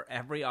for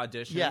every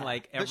audition? Yeah,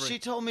 but she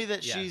told me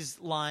that she's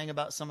lying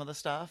about some of the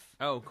stuff.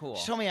 Oh, cool.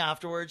 She told me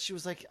afterwards. She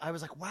was like, I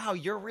was like, wow,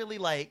 you're really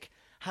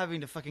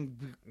having to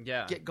fucking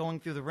get going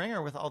through the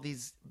ringer with all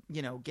these,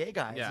 gay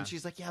guys. Yeah. And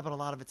she's like, yeah, but a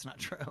lot of it's not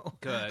true.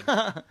 Good.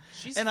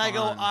 She's and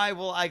fun.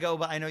 I go,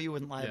 but I know you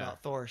wouldn't lie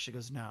about Thor. She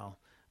goes, no,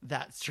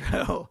 that's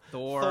true.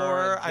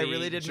 Thor, I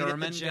really did German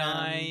meet at the gym.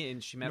 guy,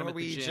 and she met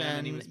Norwegian, him at the gym,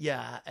 and he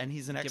was and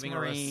he's an giving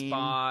her ex-Marine. a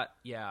spot.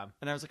 Yeah.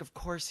 And I was like, of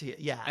course he,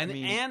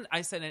 And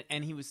I said,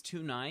 and he was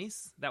too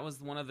nice. That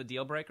was one of the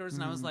deal breakers.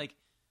 And I was like,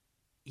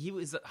 he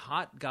was a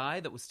hot guy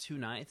that was too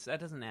nice. That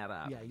doesn't add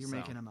up. Yeah, you're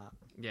making him up.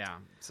 Yeah.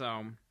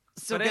 So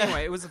So but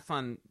anyway, it was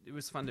fun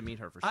to meet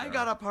her for sure. I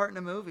got a part in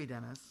a movie,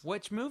 Dennis.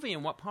 Which movie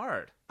and what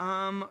part?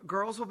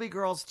 Girls Will Be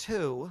Girls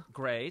 2.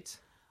 Great.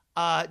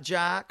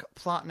 Jack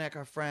Plotnick,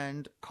 our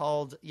friend,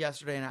 called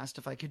yesterday and asked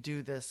if I could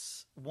do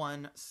this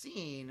one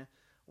scene,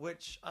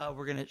 which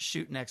we're going to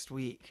shoot next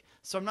week.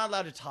 So I'm not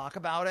allowed to talk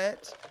about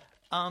it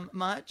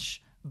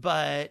much,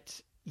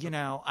 but, you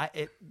know,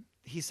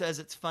 he says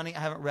it's funny. I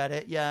haven't read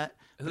it yet.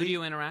 Who do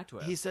you interact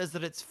with? He says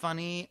that it's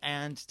funny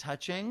and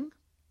touching.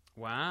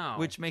 Wow.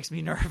 Which makes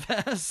me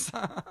nervous.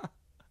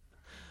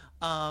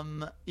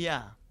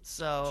 Yeah.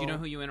 So. Do you know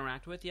who you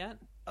interact with yet?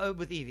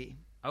 With Evie.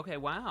 Okay.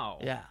 Wow.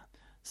 Yeah.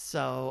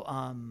 So,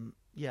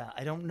 yeah,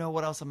 I don't know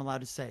what else I'm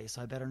allowed to say,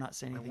 so I better not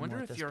say anything more at this point. I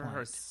wonder if you're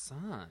her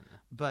son.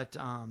 But,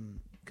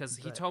 because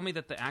he told me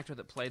that the actor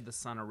that played the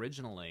son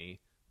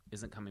originally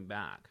isn't coming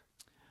back.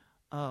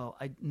 Oh,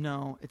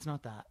 no, it's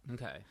not that.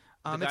 Okay.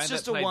 It's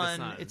just a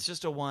one. It's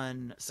just a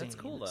one scene. That's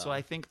cool, though. So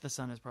I think the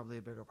son is probably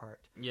a bigger part.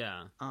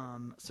 Yeah.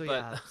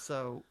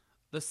 So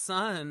the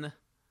son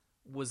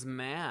was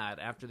mad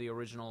after the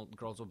original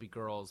Girls Will Be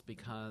Girls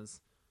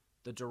because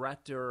the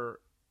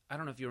director, I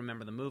don't know if you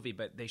remember the movie,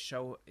 but they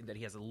show that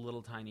he has a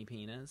little tiny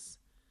penis,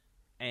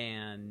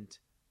 and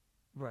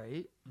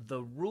right.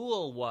 The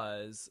rule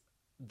was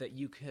that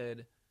you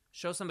could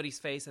show somebody's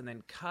face and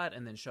then cut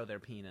and then show their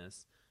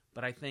penis.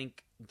 But I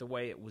think the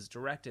way it was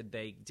directed,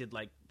 they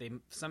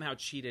somehow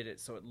cheated it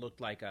so it looked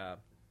like a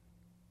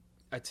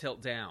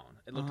tilt down.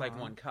 It looked like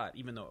one cut,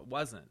 even though it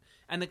wasn't.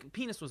 And the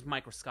penis was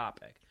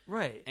microscopic.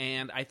 Right.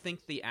 And I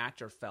think the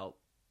actor felt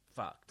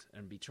fucked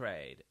and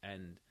betrayed.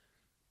 And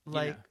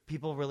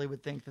people really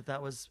would think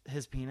that was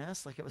his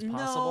penis, like it was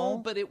possible.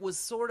 No, but it was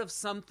sort of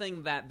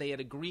something that they had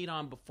agreed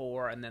on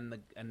before, and then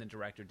the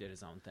director did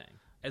his own thing,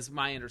 as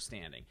my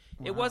understanding.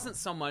 Wow. It wasn't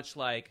so much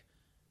like.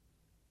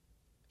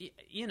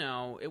 You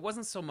know, it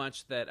wasn't so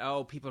much that,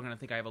 people are going to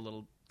think I have a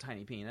little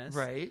tiny penis.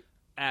 Right.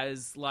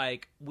 As,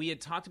 like, we had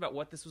talked about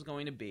what this was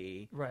going to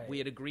be. Right. We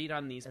had agreed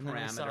on these parameters. Then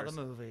I saw the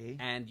movie.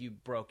 And you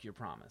broke your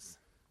promise.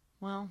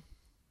 Well,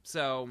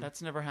 so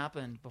that's never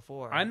happened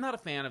before. I'm not a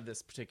fan of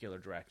this particular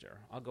director.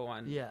 I'll go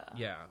on. Yeah.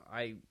 Yeah.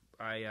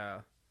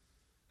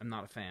 I'm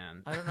not a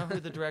fan. I don't know who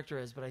the director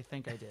is, but I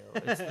think I do.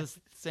 It's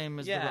the same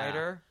as the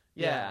writer.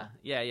 Yeah.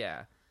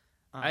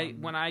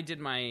 When I did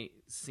my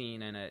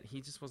scene in it,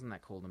 he just wasn't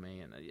that cool to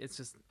me, and it's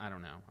just, I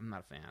don't know. I'm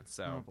not a fan.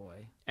 So, oh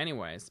boy.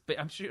 Anyways, but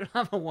I'm sure you'll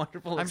have a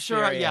wonderful I'm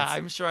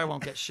experience. sure I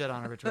won't get shit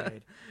on or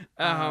betrayed.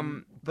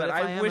 But if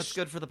I am, wish it's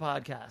good for the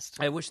podcast.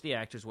 I wish the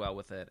actors well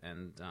with it,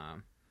 and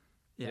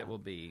it will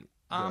be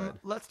good.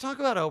 Let's talk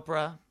about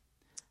Oprah.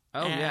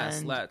 Oh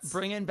yes, let's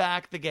bringing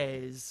back the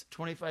gays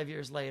 25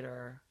 years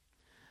later,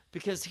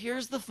 because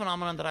here's the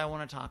phenomenon that I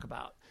want to talk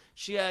about.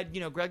 She had,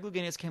 Greg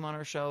Louganis came on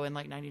her show in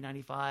like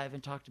 1995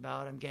 and talked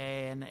about I'm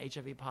gay and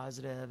HIV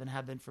positive and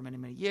have been for many,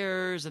 many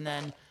years. And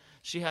then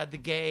she had the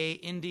gay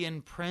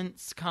Indian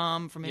prince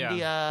come from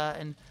India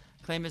and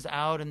claim his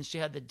out. And she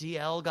had the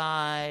DL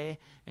guy,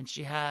 and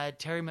she had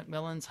Terry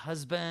McMillan's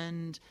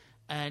husband,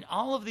 and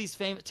all of these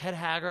famous, Ted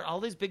Haggard,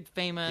 all these big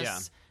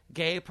famous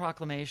gay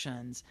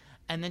proclamations.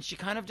 And then she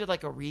kind of did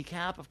like a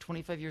recap of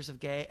 25 years of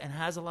gay and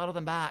has a lot of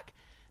them back.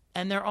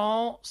 And they're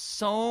all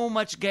so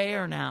much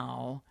gayer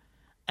now.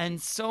 And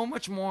so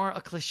much more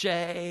a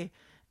cliche.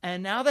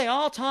 And now they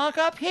all talk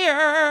up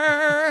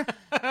here.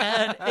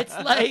 And it's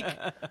like,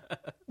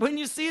 when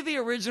you see the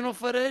original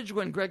footage,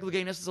 when Greg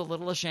Louganis is a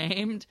little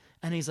ashamed,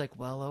 and he's like,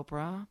 well,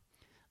 Oprah,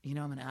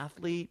 I'm an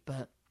athlete,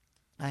 but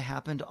I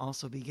happen to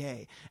also be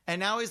gay.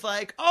 And now he's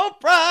like,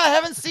 Oprah, I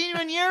haven't seen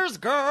you in years,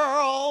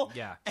 girl.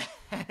 Yeah.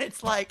 And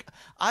it's like,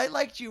 I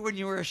liked you when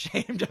you were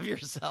ashamed of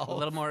yourself.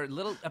 Way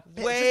just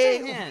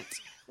a hint.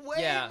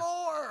 Way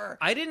more.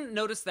 I didn't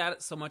notice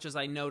that so much as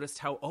I noticed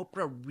how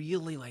Oprah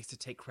really likes to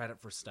take credit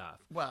for stuff.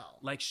 Well,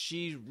 like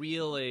she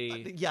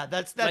really,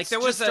 that's like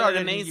there was an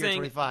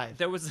amazing.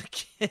 There was a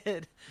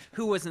kid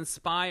who was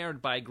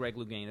inspired by Greg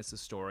Louganis'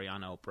 story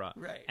on Oprah,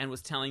 right, and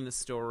was telling the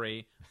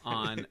story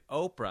on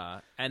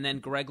Oprah, and then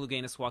Greg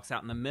Louganis walks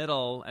out in the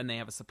middle, and they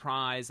have a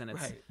surprise, and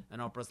it's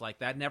and Oprah's like,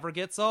 that never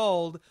gets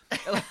old.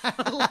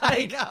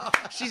 I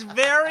know. She's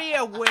very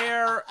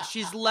aware.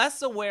 She's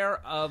less aware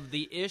of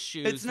the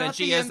issues than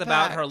she is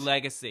about her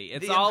legacy.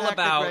 It's all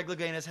about the Greg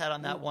Louganis had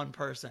on that one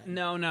person.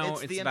 No,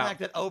 it's the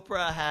impact that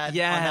Oprah had on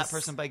that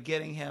person by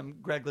getting him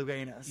Greg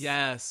Louganis.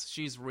 Yes,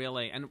 she's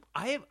really, and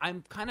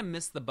I'm kind of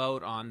missed the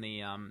boat on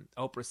the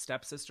Oprah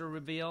stepsister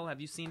reveal.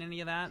 Have you seen any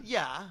of that?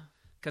 Yeah.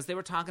 Because they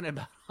were talking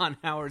about on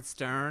Howard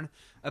Stern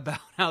about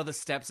how the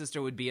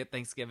stepsister would be at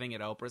Thanksgiving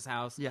at Oprah's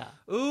house. Yeah.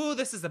 Ooh,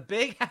 this is a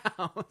big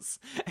house.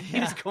 And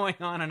he was going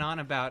on and on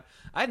about,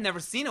 I've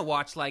never seen a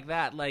watch like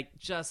that. Like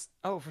just.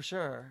 Oh, for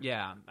sure.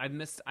 Yeah. I'm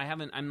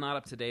not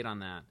up to date on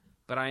that.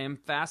 But I am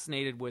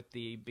fascinated with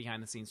the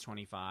behind the scenes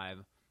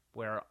 25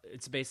 where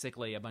it's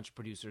basically a bunch of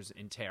producers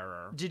in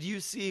terror. Did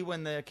you see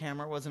when the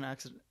camera wasn't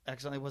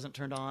accidentally wasn't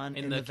turned on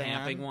In the the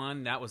camping van?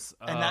 one, that was...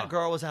 And that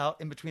girl was out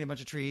in between a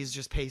bunch of trees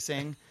just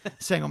pacing,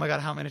 saying, "Oh my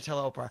God, how am I going to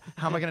tell Oprah?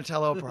 How am I going to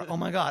tell Oprah? Oh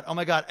my God, oh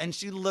my God." And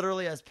she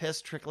literally has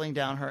piss trickling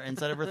down her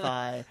inside of her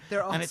thigh.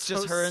 They're all and it's so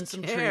just her and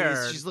some scared.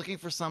 trees. She's looking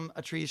for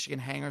a tree she can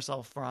hang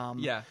herself from.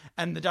 Yeah.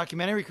 And the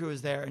documentary crew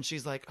is there, and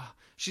she's like, oh,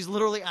 she's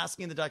literally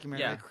asking the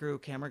documentary Yeah. crew,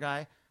 camera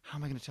guy, "How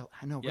am I going to tell?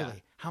 I know, Yeah.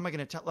 really. How am I going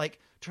to tell? Like,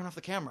 turn off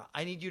the camera.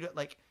 I need you to,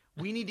 like,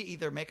 we need to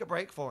either make a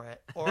break for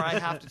it or I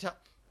have to tell."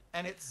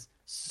 And it's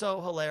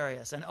so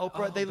hilarious. And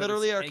Oprah, they but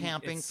literally it's are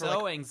camping it's for so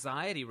like,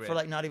 anxiety ridden. for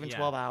like not even Yeah.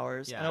 12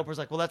 hours. Yeah. And Oprah's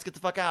like, "Well, let's get the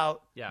fuck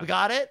out. Yeah. We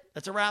got it.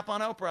 That's a wrap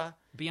on Oprah."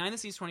 Behind the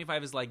Scenes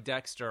 25 is like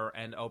Dexter,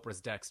 and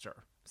Oprah's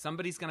Dexter.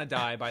 Somebody's going to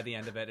die by the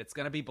end of it. It's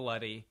going to be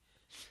bloody.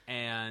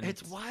 And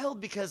It's wild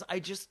because I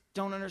just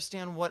don't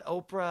understand what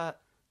Oprah,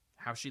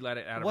 how she let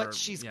it out of her... what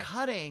she's yeah.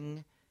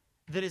 cutting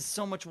that is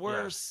so much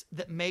worse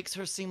that makes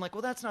her seem like,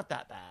 well, that's not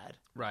that bad.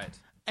 Right.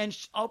 And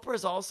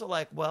Oprah's also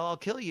like, "Well, I'll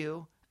kill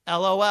you.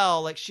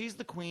 LOL." Like, she's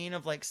the queen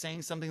of like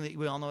saying something that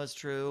we all know is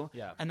true.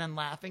 Yeah. And then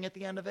laughing at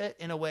the end of it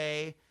in a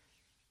way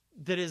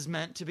that is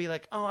meant to be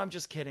like, "Oh, I'm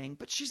just kidding."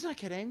 But she's not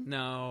kidding.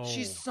 No.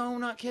 She's so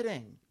not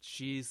kidding.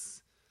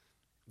 She's...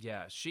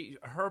 Yeah,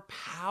 her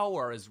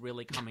power is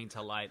really coming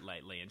to light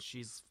lately, and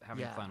she's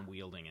having Yeah. fun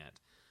wielding it.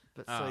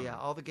 But so yeah,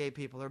 all the gay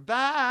people are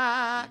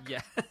back.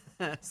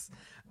 Yes.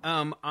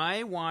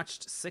 I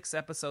watched 6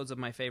 episodes of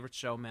my favorite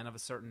show, Men of a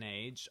Certain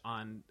Age,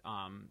 on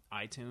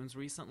iTunes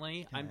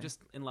recently. I'm just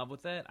in love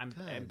with it.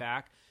 I'm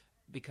back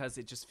because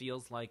it just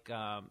feels like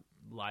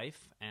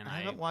life, and I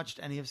haven't watched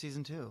any of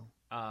season 2.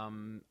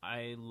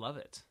 I love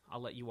it.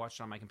 I'll let you watch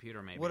it on my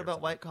computer, maybe. What or about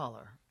something. White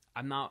Collar?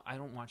 I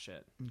don't watch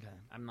it. Okay.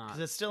 I'm not. Because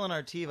it's still in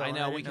our TiVo. I and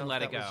know, didn't we can if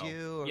let it that go. was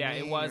you or Yeah,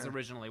 it me was or-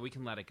 originally. We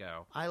can let it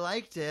go. I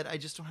liked it. I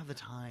just don't have the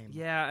time.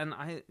 Yeah, and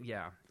I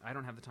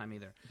don't have the time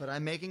either. But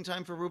I'm making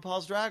time for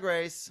RuPaul's Drag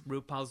Race.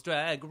 RuPaul's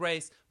Drag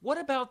Race. What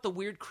about the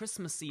weird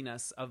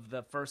Christmassiness of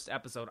the first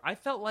episode? I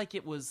felt like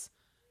it was...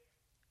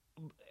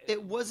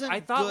 It wasn't. I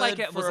thought like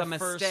good it was for a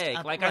first mistake.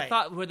 I right.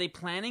 thought, were they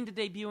planning to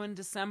debut in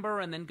December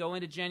and then go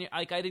into January?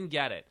 Like, I didn't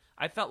get it.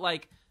 I felt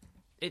like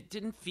it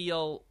didn't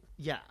feel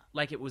Yeah.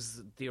 like it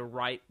was the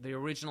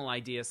original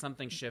idea.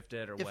 Something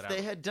shifted or If whatever.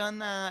 they had done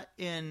that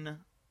in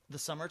the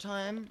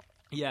summertime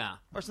Yeah.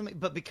 or something,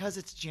 but because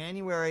it's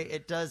January,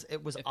 it was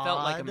It odd. felt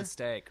like a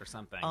mistake or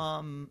something.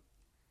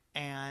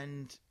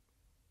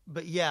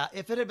 But yeah,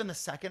 if it had been the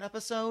second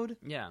episode,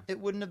 yeah. it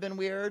wouldn't have been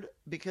weird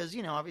because,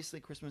 obviously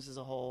Christmas is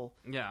a whole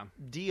Yeah.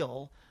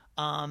 deal.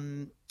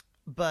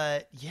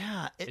 But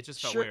yeah, It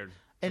just felt weird.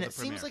 And for it the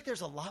seems premiere. like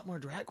there's a lot more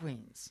drag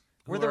queens.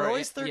 Who Were there are-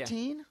 always yeah.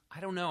 13? I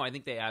don't know. I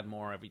think they add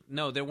more every...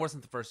 No, there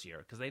wasn't the first year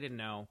because they didn't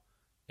know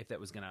if that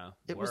was going to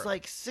It was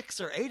like 6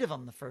 or 8 of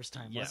them the first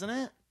time, Yeah. wasn't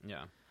it?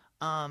 Yeah.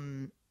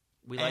 Um,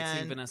 We like seeing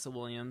And Vanessa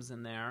Williams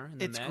in there. In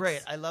the It's mix.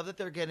 great. I love that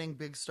they're getting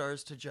big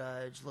stars to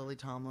judge. Lily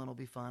Tomlin will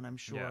be fun, I'm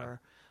sure.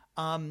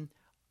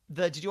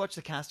 Did you watch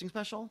the casting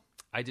special?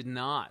 I did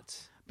not.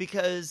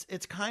 Because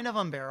it's kind of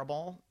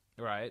unbearable.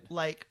 Right.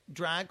 Like,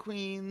 drag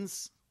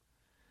queens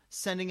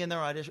sending in their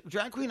audition.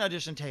 Drag queen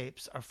audition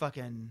tapes are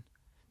fucking...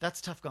 That's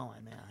tough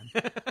going,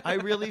 man. I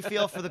really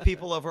feel for the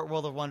people over at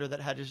World of Wonder that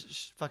had to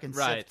fucking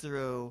Right. sift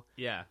through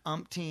Yeah.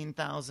 umpteen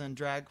thousand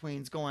drag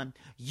queens going,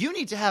 "You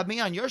need to have me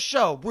on your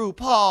show,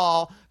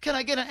 RuPaul. Can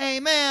I get an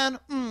amen?"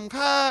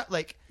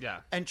 Like, Yeah.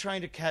 and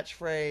trying to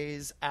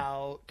catchphrase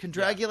out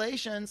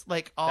congratulations,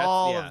 like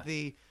all yeah. of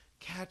the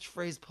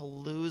catchphrase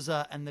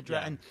palooza and the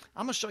drag. Yeah. And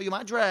I'm gonna show you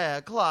my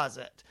drag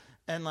closet,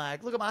 and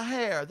like, look at my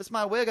hair. This is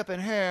my wig up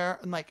in here,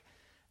 and like,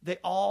 they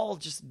all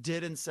just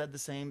did and said the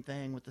same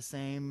thing with the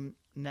same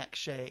neck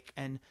shake.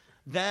 And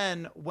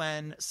then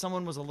when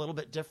someone was a little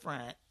bit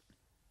different,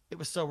 it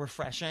was so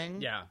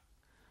refreshing. Yeah.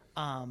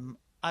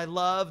 I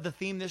love the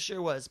theme this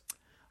year was,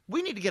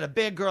 we need to get a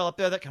big girl up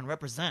there that can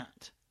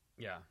represent.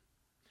 Yeah.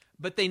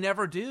 But they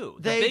never do.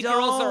 The They big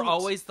girls are don't.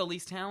 always the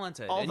least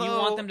talented. And you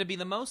Although want them to be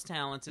the most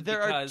talented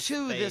There are because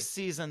 2 they... this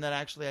season that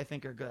actually I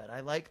think are good.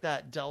 I like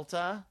that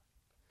Delta.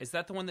 Is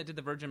that the one that did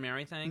the Virgin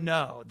Mary thing?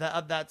 No,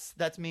 that's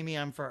Mimi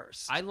I'm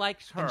First. I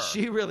liked her. And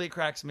she really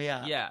cracks me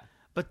up. Yeah.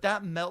 But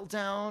that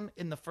meltdown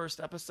in the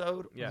first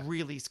episode Yeah.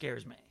 really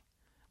scares me.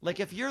 Like,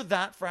 if you're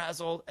that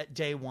frazzled at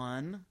day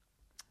 1...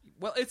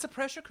 Well, it's a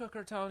pressure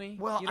cooker, Tony.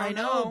 Well, You I don't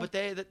know, but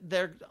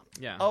they're...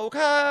 Yeah.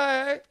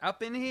 Okay.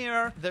 Up in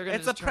here. They're gonna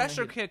It's a just turn the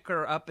pressure heat-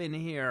 kicker up in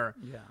here.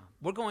 Yeah.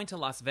 We're going to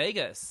Las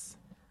Vegas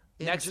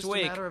In next just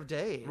week. a matter of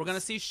days. We're going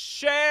to see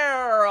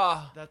Cher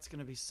That's going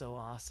to be so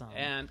awesome.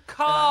 and And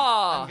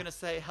Ka. I'm going to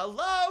say,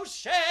 hello,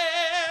 Cher!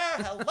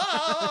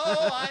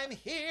 Hello! I'm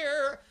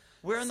here!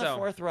 We're in the So-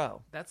 4th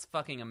row. That's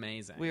fucking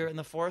amazing. We are in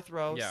the 4th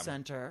row Yeah.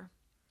 center.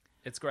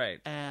 It's great.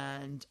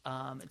 And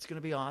it's going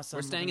to be awesome.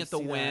 We're staying gonna at the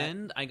see that.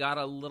 Wind. I got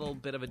a little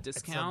bit of a It's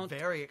discount. a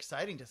very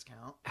exciting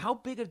discount. How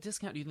big a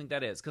discount do you think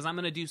that is? Because I'm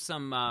going to do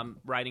some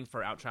writing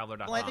for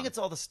OutTraveler.com. Well, I think it's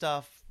all the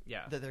stuff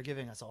Yeah. that they're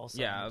giving us also.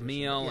 yeah, a in addition.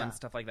 meal Yeah. and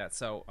stuff like that.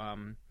 So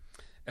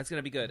It's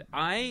gonna be good.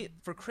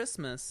 For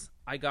Christmas,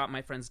 I got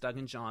my friends Doug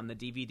and John the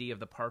DVD of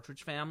the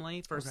Partridge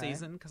Family first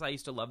season because I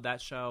used to love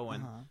that show,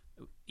 and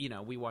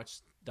we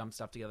watched dumb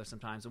stuff together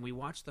sometimes. And we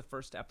watched the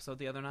first episode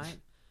the other night.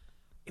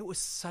 It was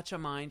such a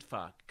mind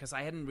fuck because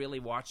I hadn't really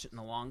watched it in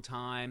a long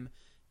time.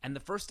 And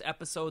the first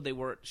episode, they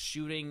were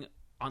shooting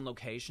on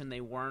location.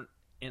 They weren't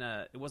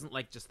it wasn't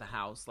like just the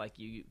house like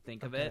you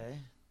think of it.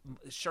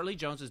 Shirley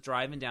Jones was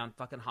driving down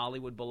fucking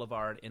Hollywood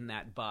Boulevard in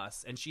that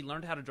bus, and she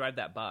learned how to drive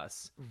that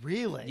bus.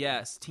 Really?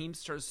 Yes,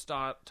 Teamsters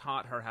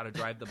taught her how to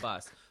drive the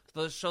bus.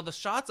 So the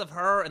shots of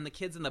her and the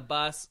kids in the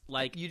bus,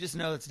 like You just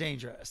know it's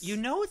dangerous. you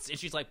know it's, and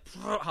she's like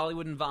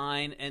Hollywood and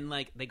Vine, and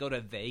like they go to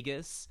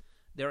Vegas.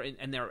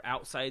 They're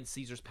outside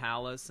Caesar's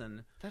Palace,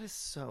 and That is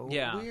so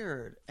Yeah.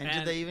 weird. And did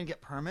And- they even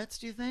get permits,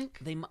 do you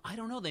think? I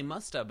don't know, they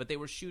must have, but they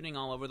were shooting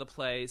all over the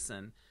place.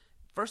 And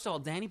first of all,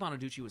 Danny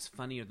Bonaducci was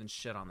funnier than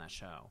shit on that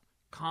show.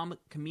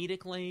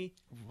 Comedically,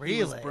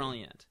 he was Really?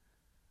 brilliant.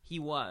 He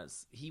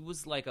was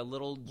like a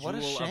little jewel What a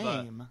of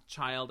shame. a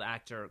child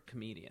actor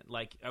comedian,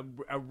 like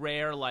a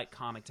rare like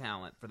comic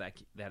talent for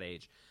that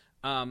age.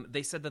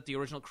 They said that the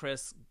original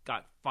Chris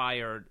got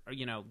fired, or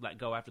let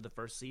go after the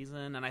first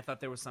season, and I thought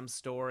there was some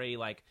story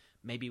like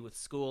maybe with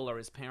school or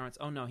his parents.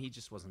 Oh no, he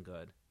just wasn't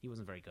good. He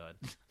wasn't very good.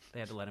 They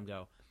had to let him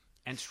go.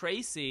 And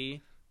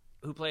Tracy,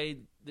 who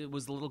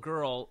was the little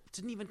girl,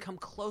 didn't even come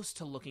close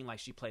to looking like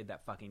she played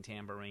that fucking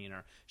tambourine,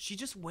 or she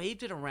just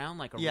waved it around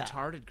like a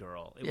retarded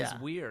girl. It was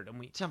weird.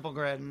 And Temple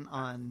Grandin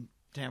on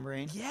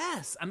tambourine.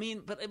 yes, I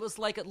mean, but it was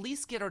like at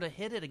least get her to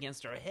hit it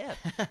against her hip.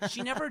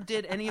 She never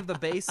did any of the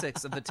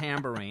basics of the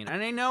tambourine,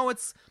 and I know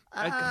it's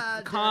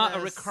a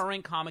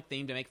recurring comic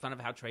theme to make fun of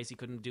how Tracy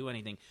couldn't do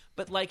anything,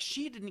 but like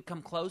she didn't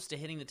come close to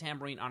hitting the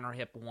tambourine on her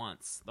hip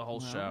once the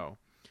whole show.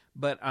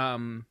 But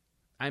I'm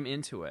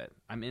into it.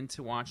 I'm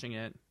into watching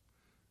it.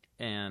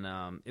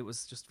 And it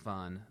was just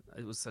fun.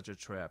 It was such a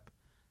trip.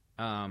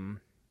 Let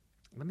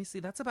me see.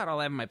 That's about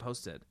all I have in my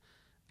posted.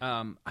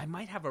 I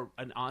might have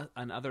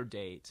another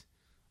date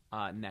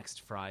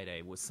next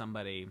Friday with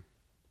somebody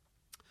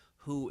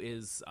who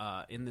is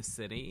in the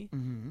city,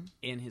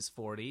 in his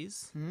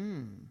 40s,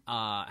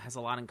 has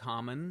a lot in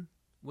common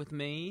with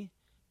me,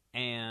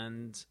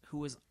 and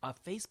who is a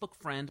Facebook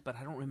friend, but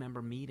I don't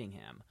remember meeting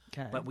him.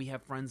 Okay. But we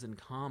have friends in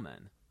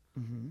common.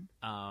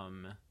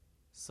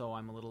 So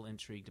I'm a little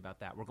intrigued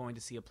about that. We're going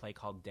to see a play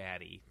called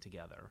Daddy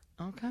together.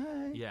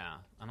 Okay. Yeah,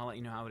 and I'll let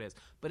you know how it is.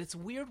 But it's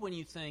weird when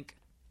you think,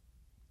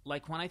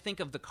 like when I think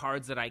of the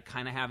cards that I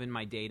kind of have in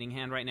my dating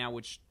hand right now,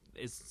 which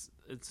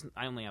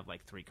I only have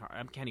like 3 cards.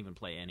 I can't even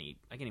play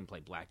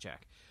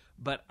blackjack.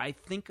 But I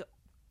think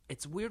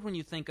it's weird when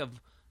you think of,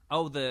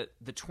 the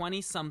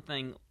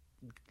 20-something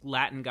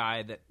Latin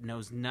guy that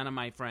knows none of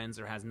my friends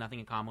or has nothing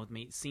in common with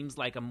me seems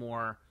like a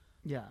more...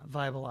 Yeah,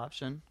 viable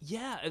option.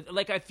 Yeah,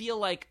 like I feel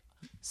like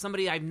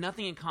somebody I have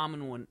nothing in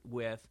common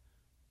with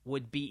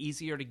would be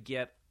easier to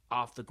get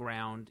off the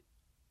ground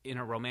in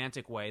a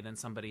romantic way than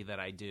somebody that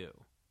I do.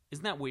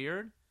 Isn't that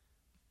weird?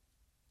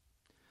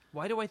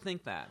 Why do I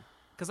think that?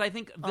 Because I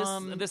think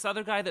this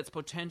other guy that's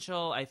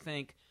potential, I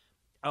think,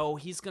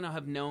 he's going to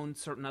have known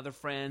certain other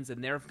friends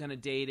and they're going to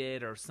date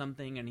it or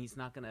something, and he's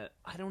not going to...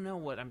 I don't know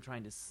what I'm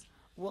trying to...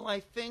 Well, I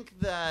think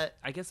that...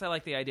 I guess I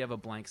like the idea of a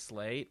blank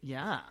slate.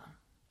 Yeah.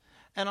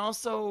 And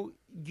also,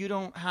 you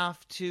don't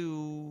have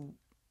to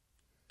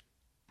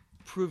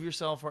prove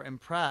yourself or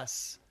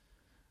impress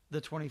the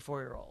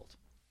 24-year-old.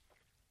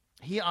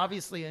 He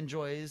obviously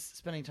enjoys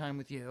spending time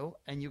with you,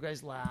 and you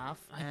guys laugh.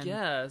 I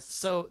guess.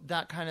 So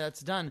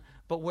that's done.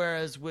 But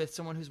whereas with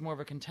someone who's more of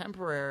a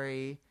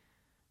contemporary,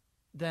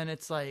 then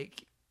it's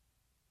like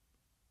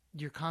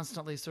you're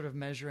constantly sort of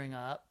measuring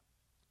up.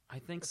 I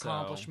think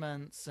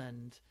accomplishments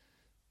and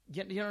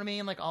you know what I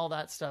mean, like all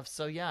that stuff.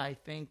 So yeah, I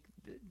think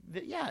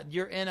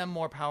you're in a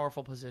more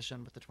powerful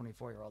position with the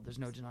 24-year-old. There's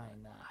no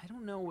denying that. I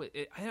don't know.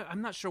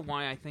 I'm not sure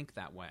why I think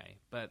that way,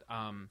 but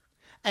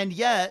and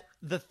yet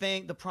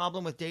the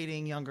problem with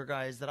dating younger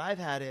guys that I've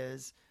had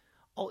is,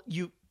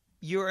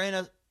 you're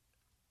in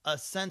a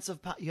sense of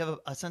you have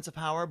a sense of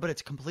power, but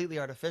it's completely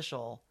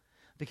artificial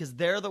because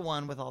they're the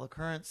one with all the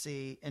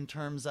currency in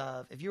terms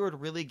of if you were to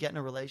really get in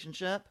a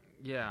relationship,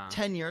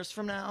 10 years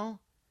from now,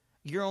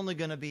 you're only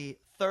going to be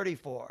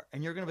 34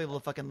 and you're going to be able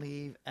to fucking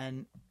leave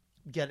and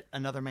get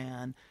another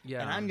man.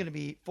 Yeah. And I'm going to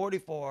be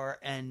 44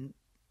 and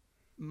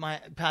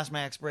past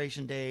my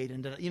expiration date.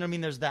 And you know what I mean?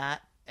 There's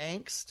that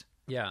angst.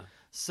 Yeah.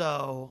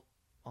 So,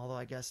 although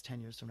I guess 10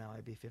 years from now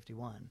I'd be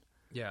 51.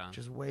 Yeah. Which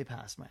is way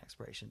past my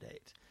expiration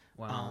date.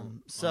 Well,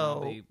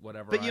 so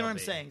whatever. But you know I'll what I'm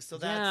be. saying? So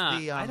that's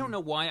the I don't know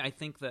why I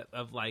think that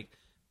of like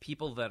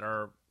people that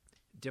are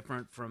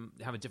different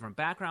have a different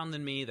background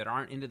than me, that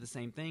aren't into the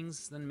same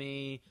things than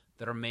me,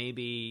 that are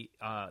maybe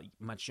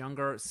much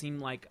younger, seem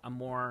like a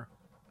more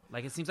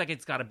like it seems like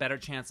it's got a better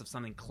chance of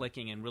something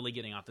clicking and really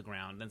getting off the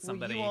ground than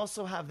somebody. Well, you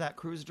also have that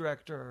cruise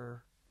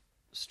director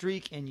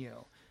streak in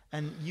you,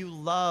 and you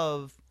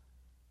love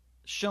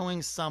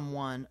showing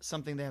someone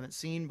something they haven't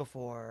seen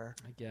before,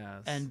 I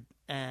guess,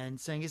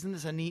 and saying, "Isn't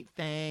this a neat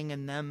thing?"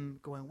 And them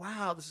going,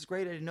 "Wow, this is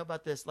great! I didn't know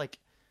about this." Like,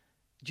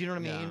 do you know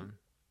what I mean?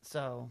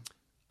 So,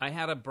 I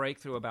had a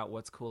breakthrough about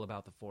what's cool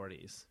about the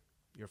 40s,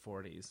 your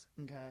 40s.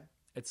 okay.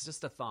 It's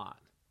just a thought.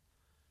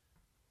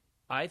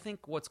 I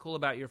think what's cool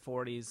about your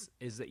 40s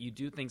is that you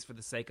do things for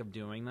the sake of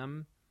doing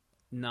them,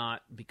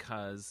 not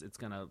because it's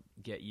going to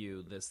get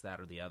you this, that,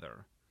 or the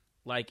other.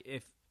 Like,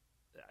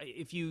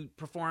 if you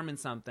perform in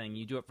something,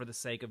 you do it for the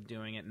sake of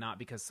doing it, not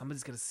because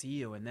somebody's going to see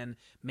you, and then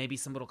maybe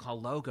somebody will call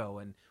logo,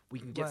 and we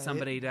can get Right.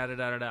 somebody,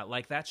 da-da-da-da-da.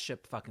 Like, that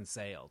ship fucking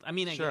sailed. I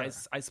mean, Sure.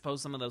 I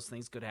suppose some of those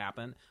things could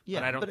happen, Yeah,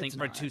 but I don't but think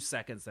it's for not. 2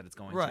 seconds that it's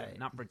going Right. to.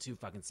 Not for 2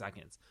 fucking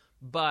seconds.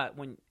 But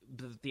when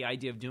the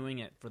idea of doing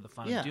it for the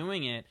fun Yeah. of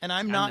doing it. And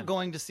I'm not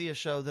going to see a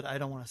show that I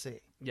don't want to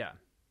see. Yeah.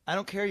 I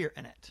don't care you're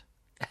in it.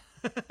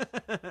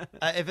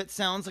 If it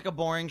sounds like a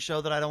boring show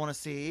that I don't want to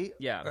see,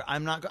 Yeah. or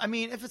I'm not. I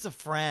mean, if it's a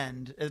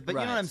friend, but you know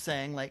Right. what I'm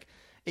saying. Like,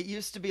 it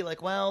used to be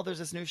like, well, there's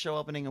this new show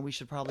opening, and we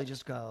should probably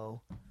just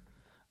go.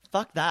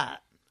 Fuck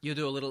that. You'll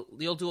do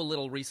a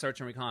little research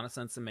and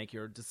reconnaissance and make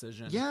your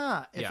decision.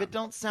 Yeah. If Yeah. it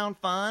don't sound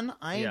fun,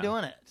 I ain't Yeah.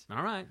 doing it.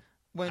 All right.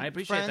 When I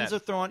appreciate friends that. are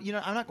throwing,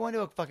 I'm not going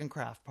to a fucking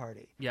craft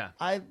party. Yeah.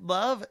 I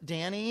love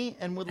Danny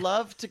and would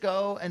love to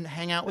go and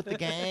hang out with the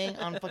gang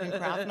on fucking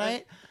craft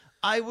night.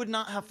 I would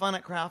not have fun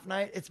at craft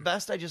night. It's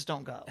best I just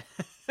don't go.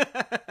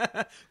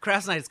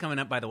 Craft night is coming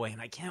up, by the way,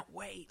 and I can't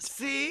wait.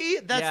 See,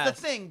 that's Yes.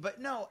 the thing. But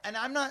no, and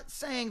I'm not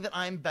saying that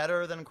I'm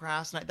better than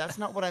craft night. That's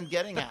not what I'm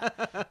getting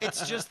at.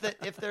 It's just that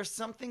if there's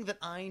something that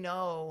I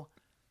know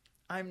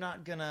I'm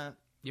not gonna,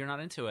 You're not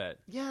into it.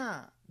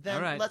 then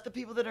All right. let the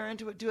people that are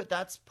into it do it.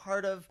 That's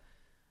part of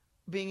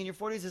being in your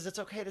 40s. Is it's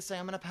okay to say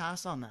I'm gonna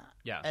pass on that.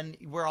 Yeah. And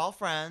we're all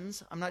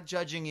friends. I'm not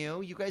judging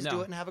you. You guys do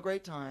No. it and have a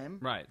great time.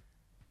 Right.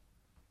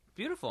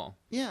 Beautiful.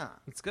 Yeah.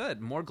 It's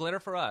good. More glitter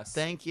for us.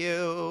 Thank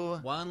you.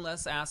 One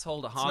less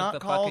asshole to It's hog not the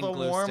called fucking a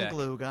glue warm stick.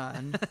 glue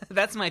gun.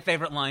 That's my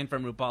favorite line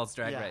from RuPaul's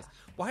Drag Yeah. Race.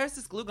 Why is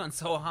this glue gun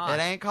so hot?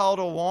 It ain't called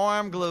a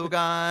warm glue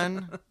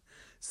gun.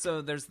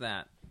 So there's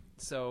that.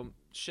 So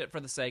shit for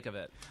the sake of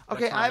it. That's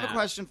Okay, where I have I'm a at.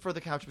 question for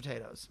the couch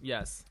potatoes.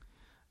 Yes.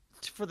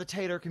 For the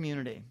tater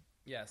community.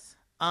 Yes.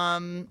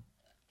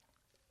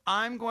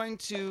 I'm going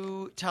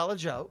to tell a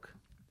joke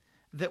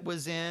that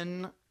was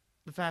in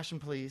the Fashion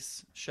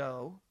Police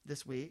show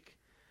this week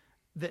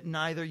that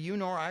neither you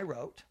nor I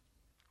wrote.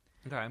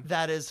 Okay.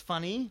 That is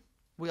funny.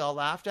 We all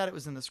laughed at it. It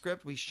was in the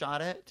script. We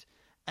shot it.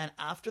 And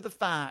after the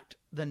fact,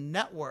 the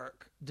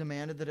network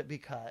demanded that it be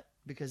cut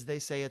because they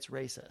say it's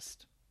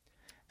racist.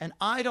 And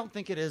I don't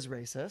think it is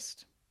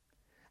racist.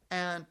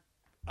 And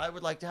I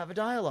would like to have a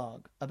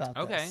dialogue about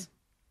this. Okay.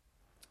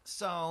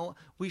 So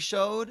we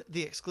showed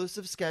the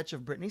exclusive sketch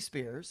of Britney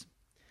Spears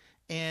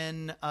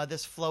in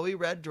this flowy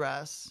red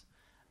dress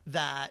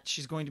that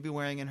she's going to be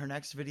wearing in her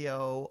next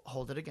video,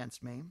 Hold It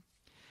Against Me.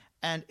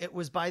 And it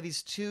was by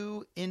these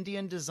two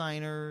Indian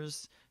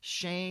designers,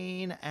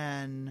 Shane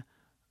and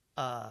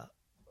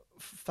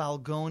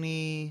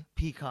Falgoni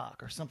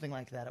Peacock or something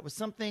like that. It was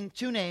something,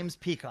 two names,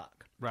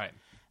 Peacock. Right.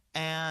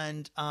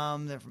 And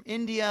they're from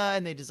India,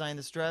 and they designed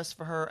this dress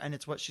for her, and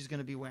it's what she's going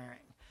to be wearing.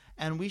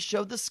 And we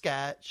showed the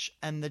sketch,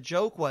 and the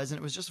joke was, and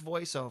it was just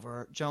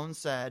voiceover, Joan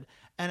said,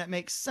 and it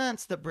makes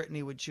sense that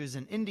Britney would choose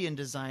an Indian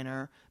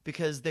designer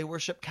because they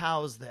worship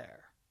cows there.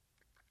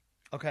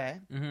 Okay?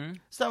 Mm-hmm.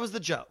 So that was the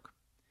joke.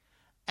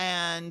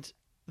 And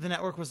the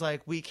network was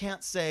like, we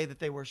can't say that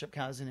they worship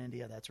cows in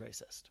India. That's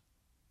racist.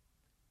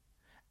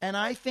 And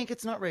I think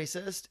it's not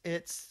racist.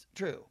 It's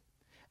true.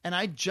 And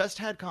I just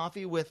had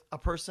coffee with a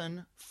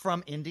person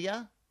from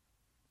India,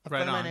 a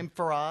friend of mine named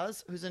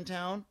Faraz, who's in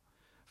town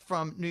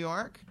from New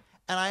York.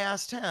 And I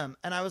asked him,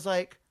 and I was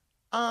like,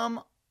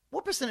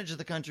 what percentage of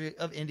the country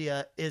of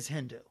India is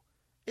Hindu?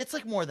 It's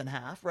like more than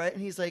half, right?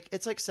 And he's like,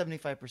 it's like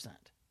 75%.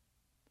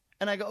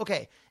 And I go,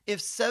 okay, if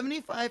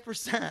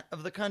 75%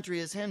 of the country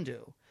is Hindu,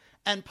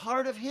 and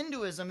part of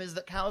Hinduism is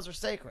that cows are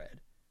sacred,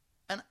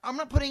 and I'm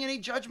not putting any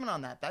judgment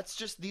on that. That's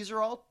just, these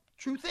are all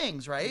true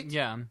things, right?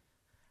 Yeah.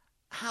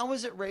 How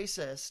is it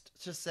racist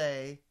to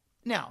say,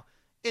 now,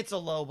 it's a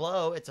low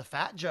blow, it's a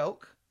fat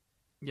joke.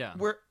 Yeah.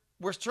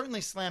 We're certainly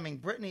slamming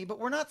Britney, but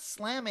we're not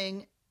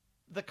slamming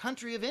the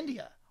country of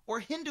India or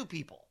Hindu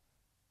people.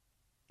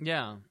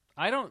 Yeah.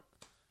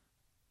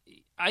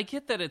 I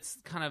get that it's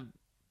kind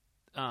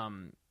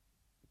of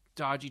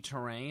dodgy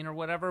terrain or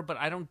whatever, but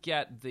I don't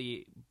get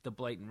the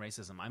blatant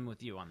racism. I'm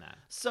with you on that.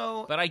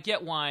 So, But I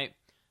get why.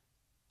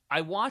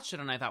 I watched it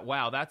and I thought,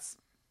 wow, that's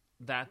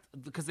that,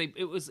 because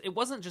it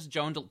wasn't just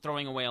Joan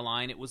throwing away a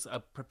line. It was a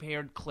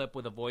prepared clip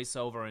with a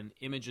voiceover and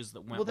images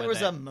that went well, there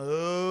with was it. a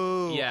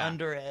moo Yeah.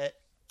 under it.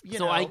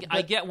 I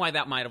but- get why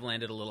that might have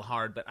landed a little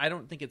hard, but I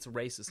don't think it's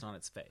racist on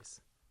its face.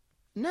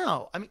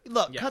 No, I mean,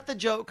 look, Yeah. cut the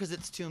joke because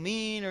it's too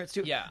mean or it's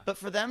too. Yeah. But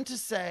for them to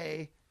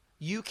say,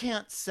 you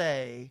can't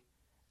say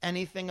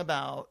anything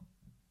about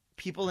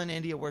people in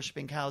India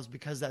worshiping cows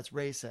because that's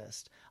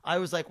racist, I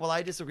was like, well,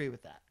 I disagree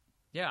with that.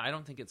 Yeah, I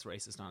don't think it's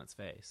racist on its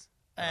face.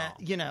 at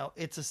all.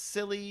 It's a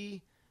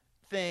silly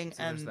thing,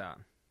 So there's and that.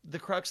 the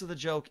crux of the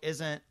joke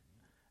isn't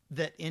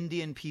that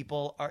Indian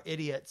people are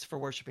idiots for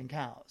worshiping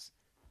cows.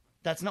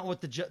 That's not what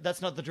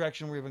that's not the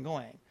direction we're even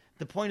going.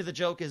 The point of the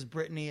joke is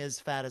Britney is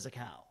fat as a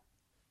cow.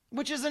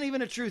 which isn't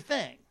even a true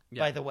thing,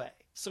 Yeah. by the way.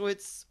 So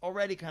it's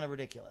already kind of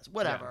ridiculous.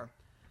 Whatever.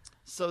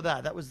 So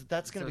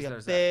that's going to be a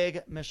there's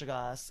big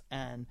mishigas,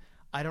 and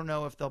I don't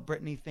know if the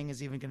Britney thing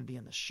is even going to be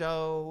in the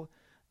show,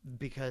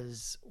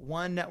 because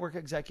one network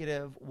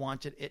executive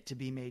wanted it to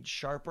be made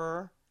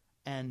sharper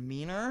and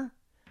meaner,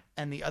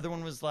 and the other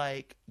one was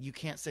like, you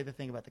can't say the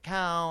thing about the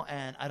cow,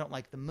 and I don't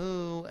like the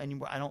moo,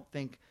 and I don't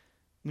think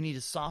we need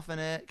to soften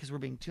it because we're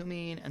being too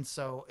mean. And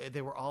so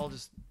they were all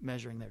just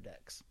measuring their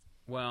dicks.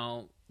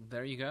 Well,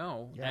 there you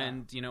go. Yeah.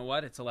 And you know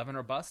what? It's 11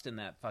 or bust in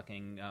that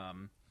fucking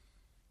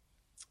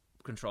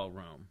control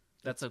room.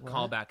 That's a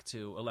callback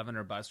to 11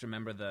 or bust.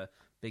 Remember the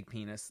big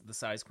penis, the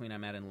size queen I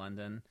met in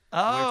London?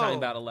 Oh. We were talking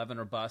about 11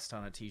 or bust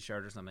on a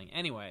t-shirt or something.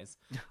 Anyways,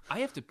 I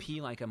have to pee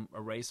like a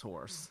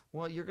racehorse.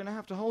 Well, you're going to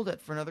have to hold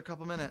it for another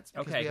couple minutes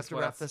because Okay, we have to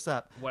what wrap else- this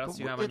up. what else But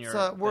do you have on it's,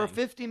 your We're thing?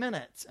 50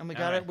 minutes, and we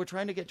got right. We're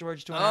trying to get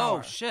George to an Oh,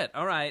 hour. shit.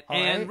 All right. All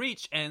and right.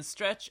 reach and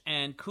stretch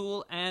and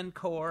cool and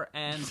core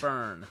and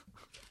burn.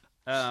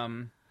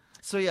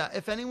 So yeah,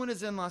 if anyone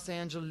is in Los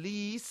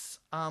Angeles,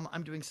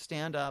 I'm doing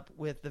stand-up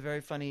with the very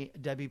funny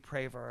Debbie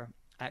Praver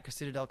at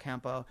Casita del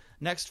Campo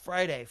next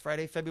Friday,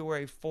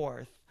 February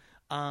 4th.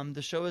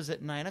 The show is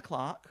at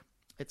 9:00.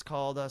 It's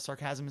called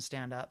Sarcasm and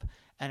Stand-Up,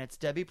 and it's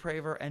Debbie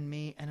Praver and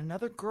me and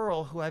another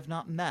girl who I've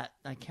not met.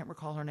 I can't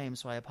recall her name,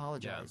 so I Yeah.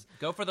 apologize.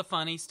 Go for the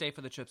funny, stay for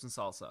the chips and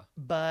salsa.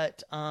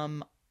 But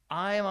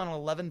I am on an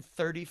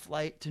 11:30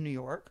 flight to New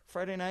York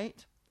Friday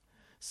night.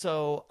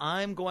 So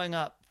I'm going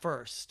up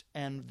first,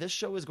 and this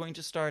show is going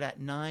to start at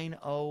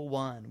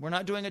 9:01. We're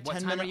not doing a What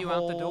 10-minute time are you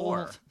out the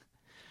door?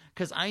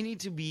 Because I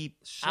need to be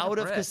Shit, out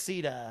of Britt.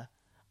 Casita.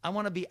 I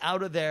want to be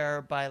out of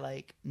there by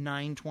like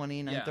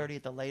 9:20, 9:30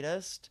 at the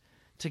latest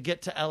to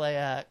get to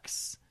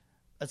LAX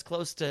as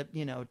close to,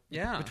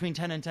 Yeah. between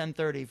 10 and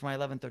 10:30 for my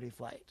 11:30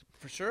 flight.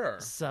 For sure.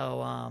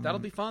 So That'll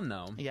be fun,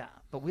 though. yeah,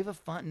 but we have a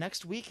fun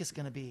next week is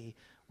going to be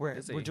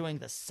Busy. we're doing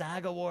the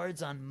SAG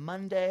Awards on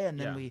Monday, and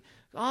then Yeah. we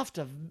off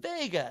to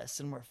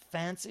Vegas, and we're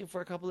fancy for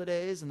a couple of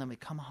days, and then we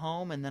come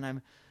home, and then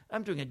I'm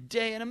doing a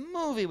day in a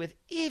movie with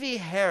Evie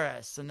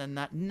Harris, and then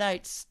that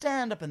night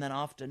stand up, and then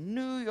off to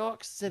New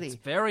York City. It's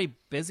very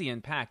busy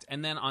and packed.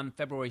 And then on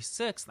February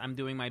 6th, I'm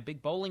doing my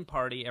big bowling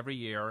party every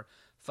year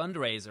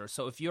fundraiser.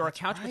 So if you're a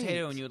couch right.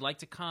 potato and you would like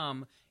to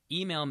come,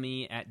 email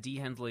me at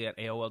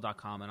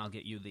dhensley@aol.com and I'll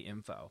get you the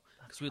info.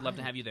 Because we'd love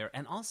to have you there.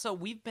 And also,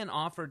 we've been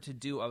offered to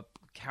do a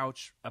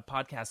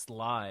podcast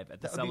live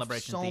at the That would be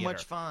Celebration so Theater.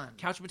 much fun.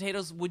 Couch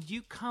potatoes, would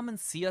you come and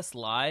see us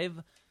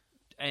live?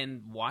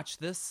 And watch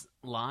this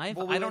live?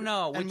 Well, I don't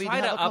know. and We we'd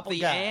try to have a up couple the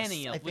guests.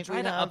 ante. I We think try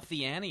we'd to have- up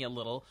the ante a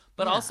little,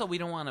 but Yeah. also we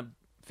don't want to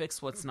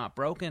fix what's not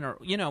broken, or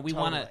we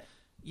want to,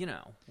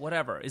 Totally.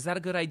 whatever. Is that a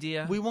good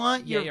idea? We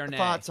want Yay your or nay?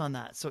 thoughts on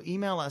that. So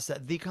email us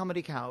at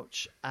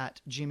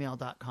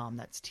thecomedycouch@gmail.com.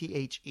 That's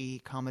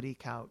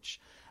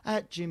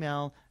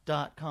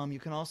thecomedycouch@gmail.com. You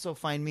can also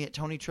find me at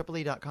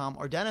tonytripoli.com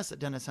or Dennis at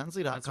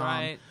dennishensley.com. That's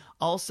right.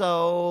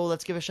 Also,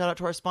 let's give a shout out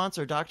to our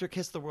sponsor, Dr.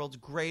 Kiss, the world's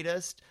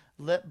greatest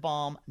lip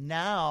balm.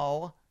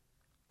 Now,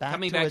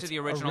 Coming to back its to the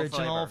original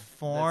flavor.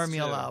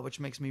 formula, That's true. which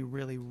makes me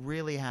really,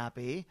 really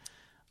happy.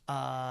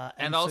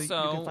 And so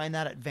also- you can find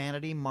that at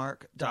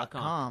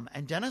vanitymark.com.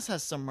 And Dennis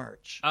has some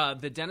merch.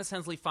 The Dennis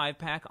Hensley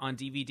 5-pack on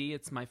DVD.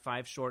 It's my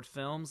 5 short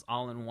films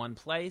all in one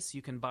place.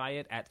 You can buy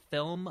it at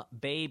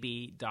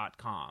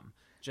filmbaby.com.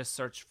 Just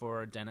search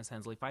for Dennis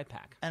Hensley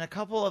 5-pack. And a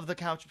couple of the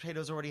couch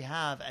potatoes already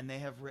have, and they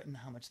have written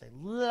how much they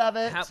love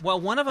it.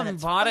 Well, one of And them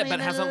it's bought it funny but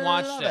and they hasn't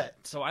watched love it. it.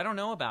 So I don't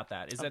know about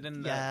that. Is it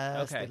in the...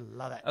 yes, okay. they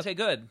love it. Okay,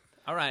 good.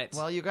 All right.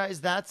 Well, you guys,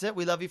 that's it.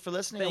 We love you for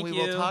listening, and Thank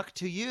we will you. talk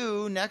to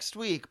you next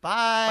week.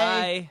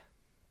 Bye. Bye.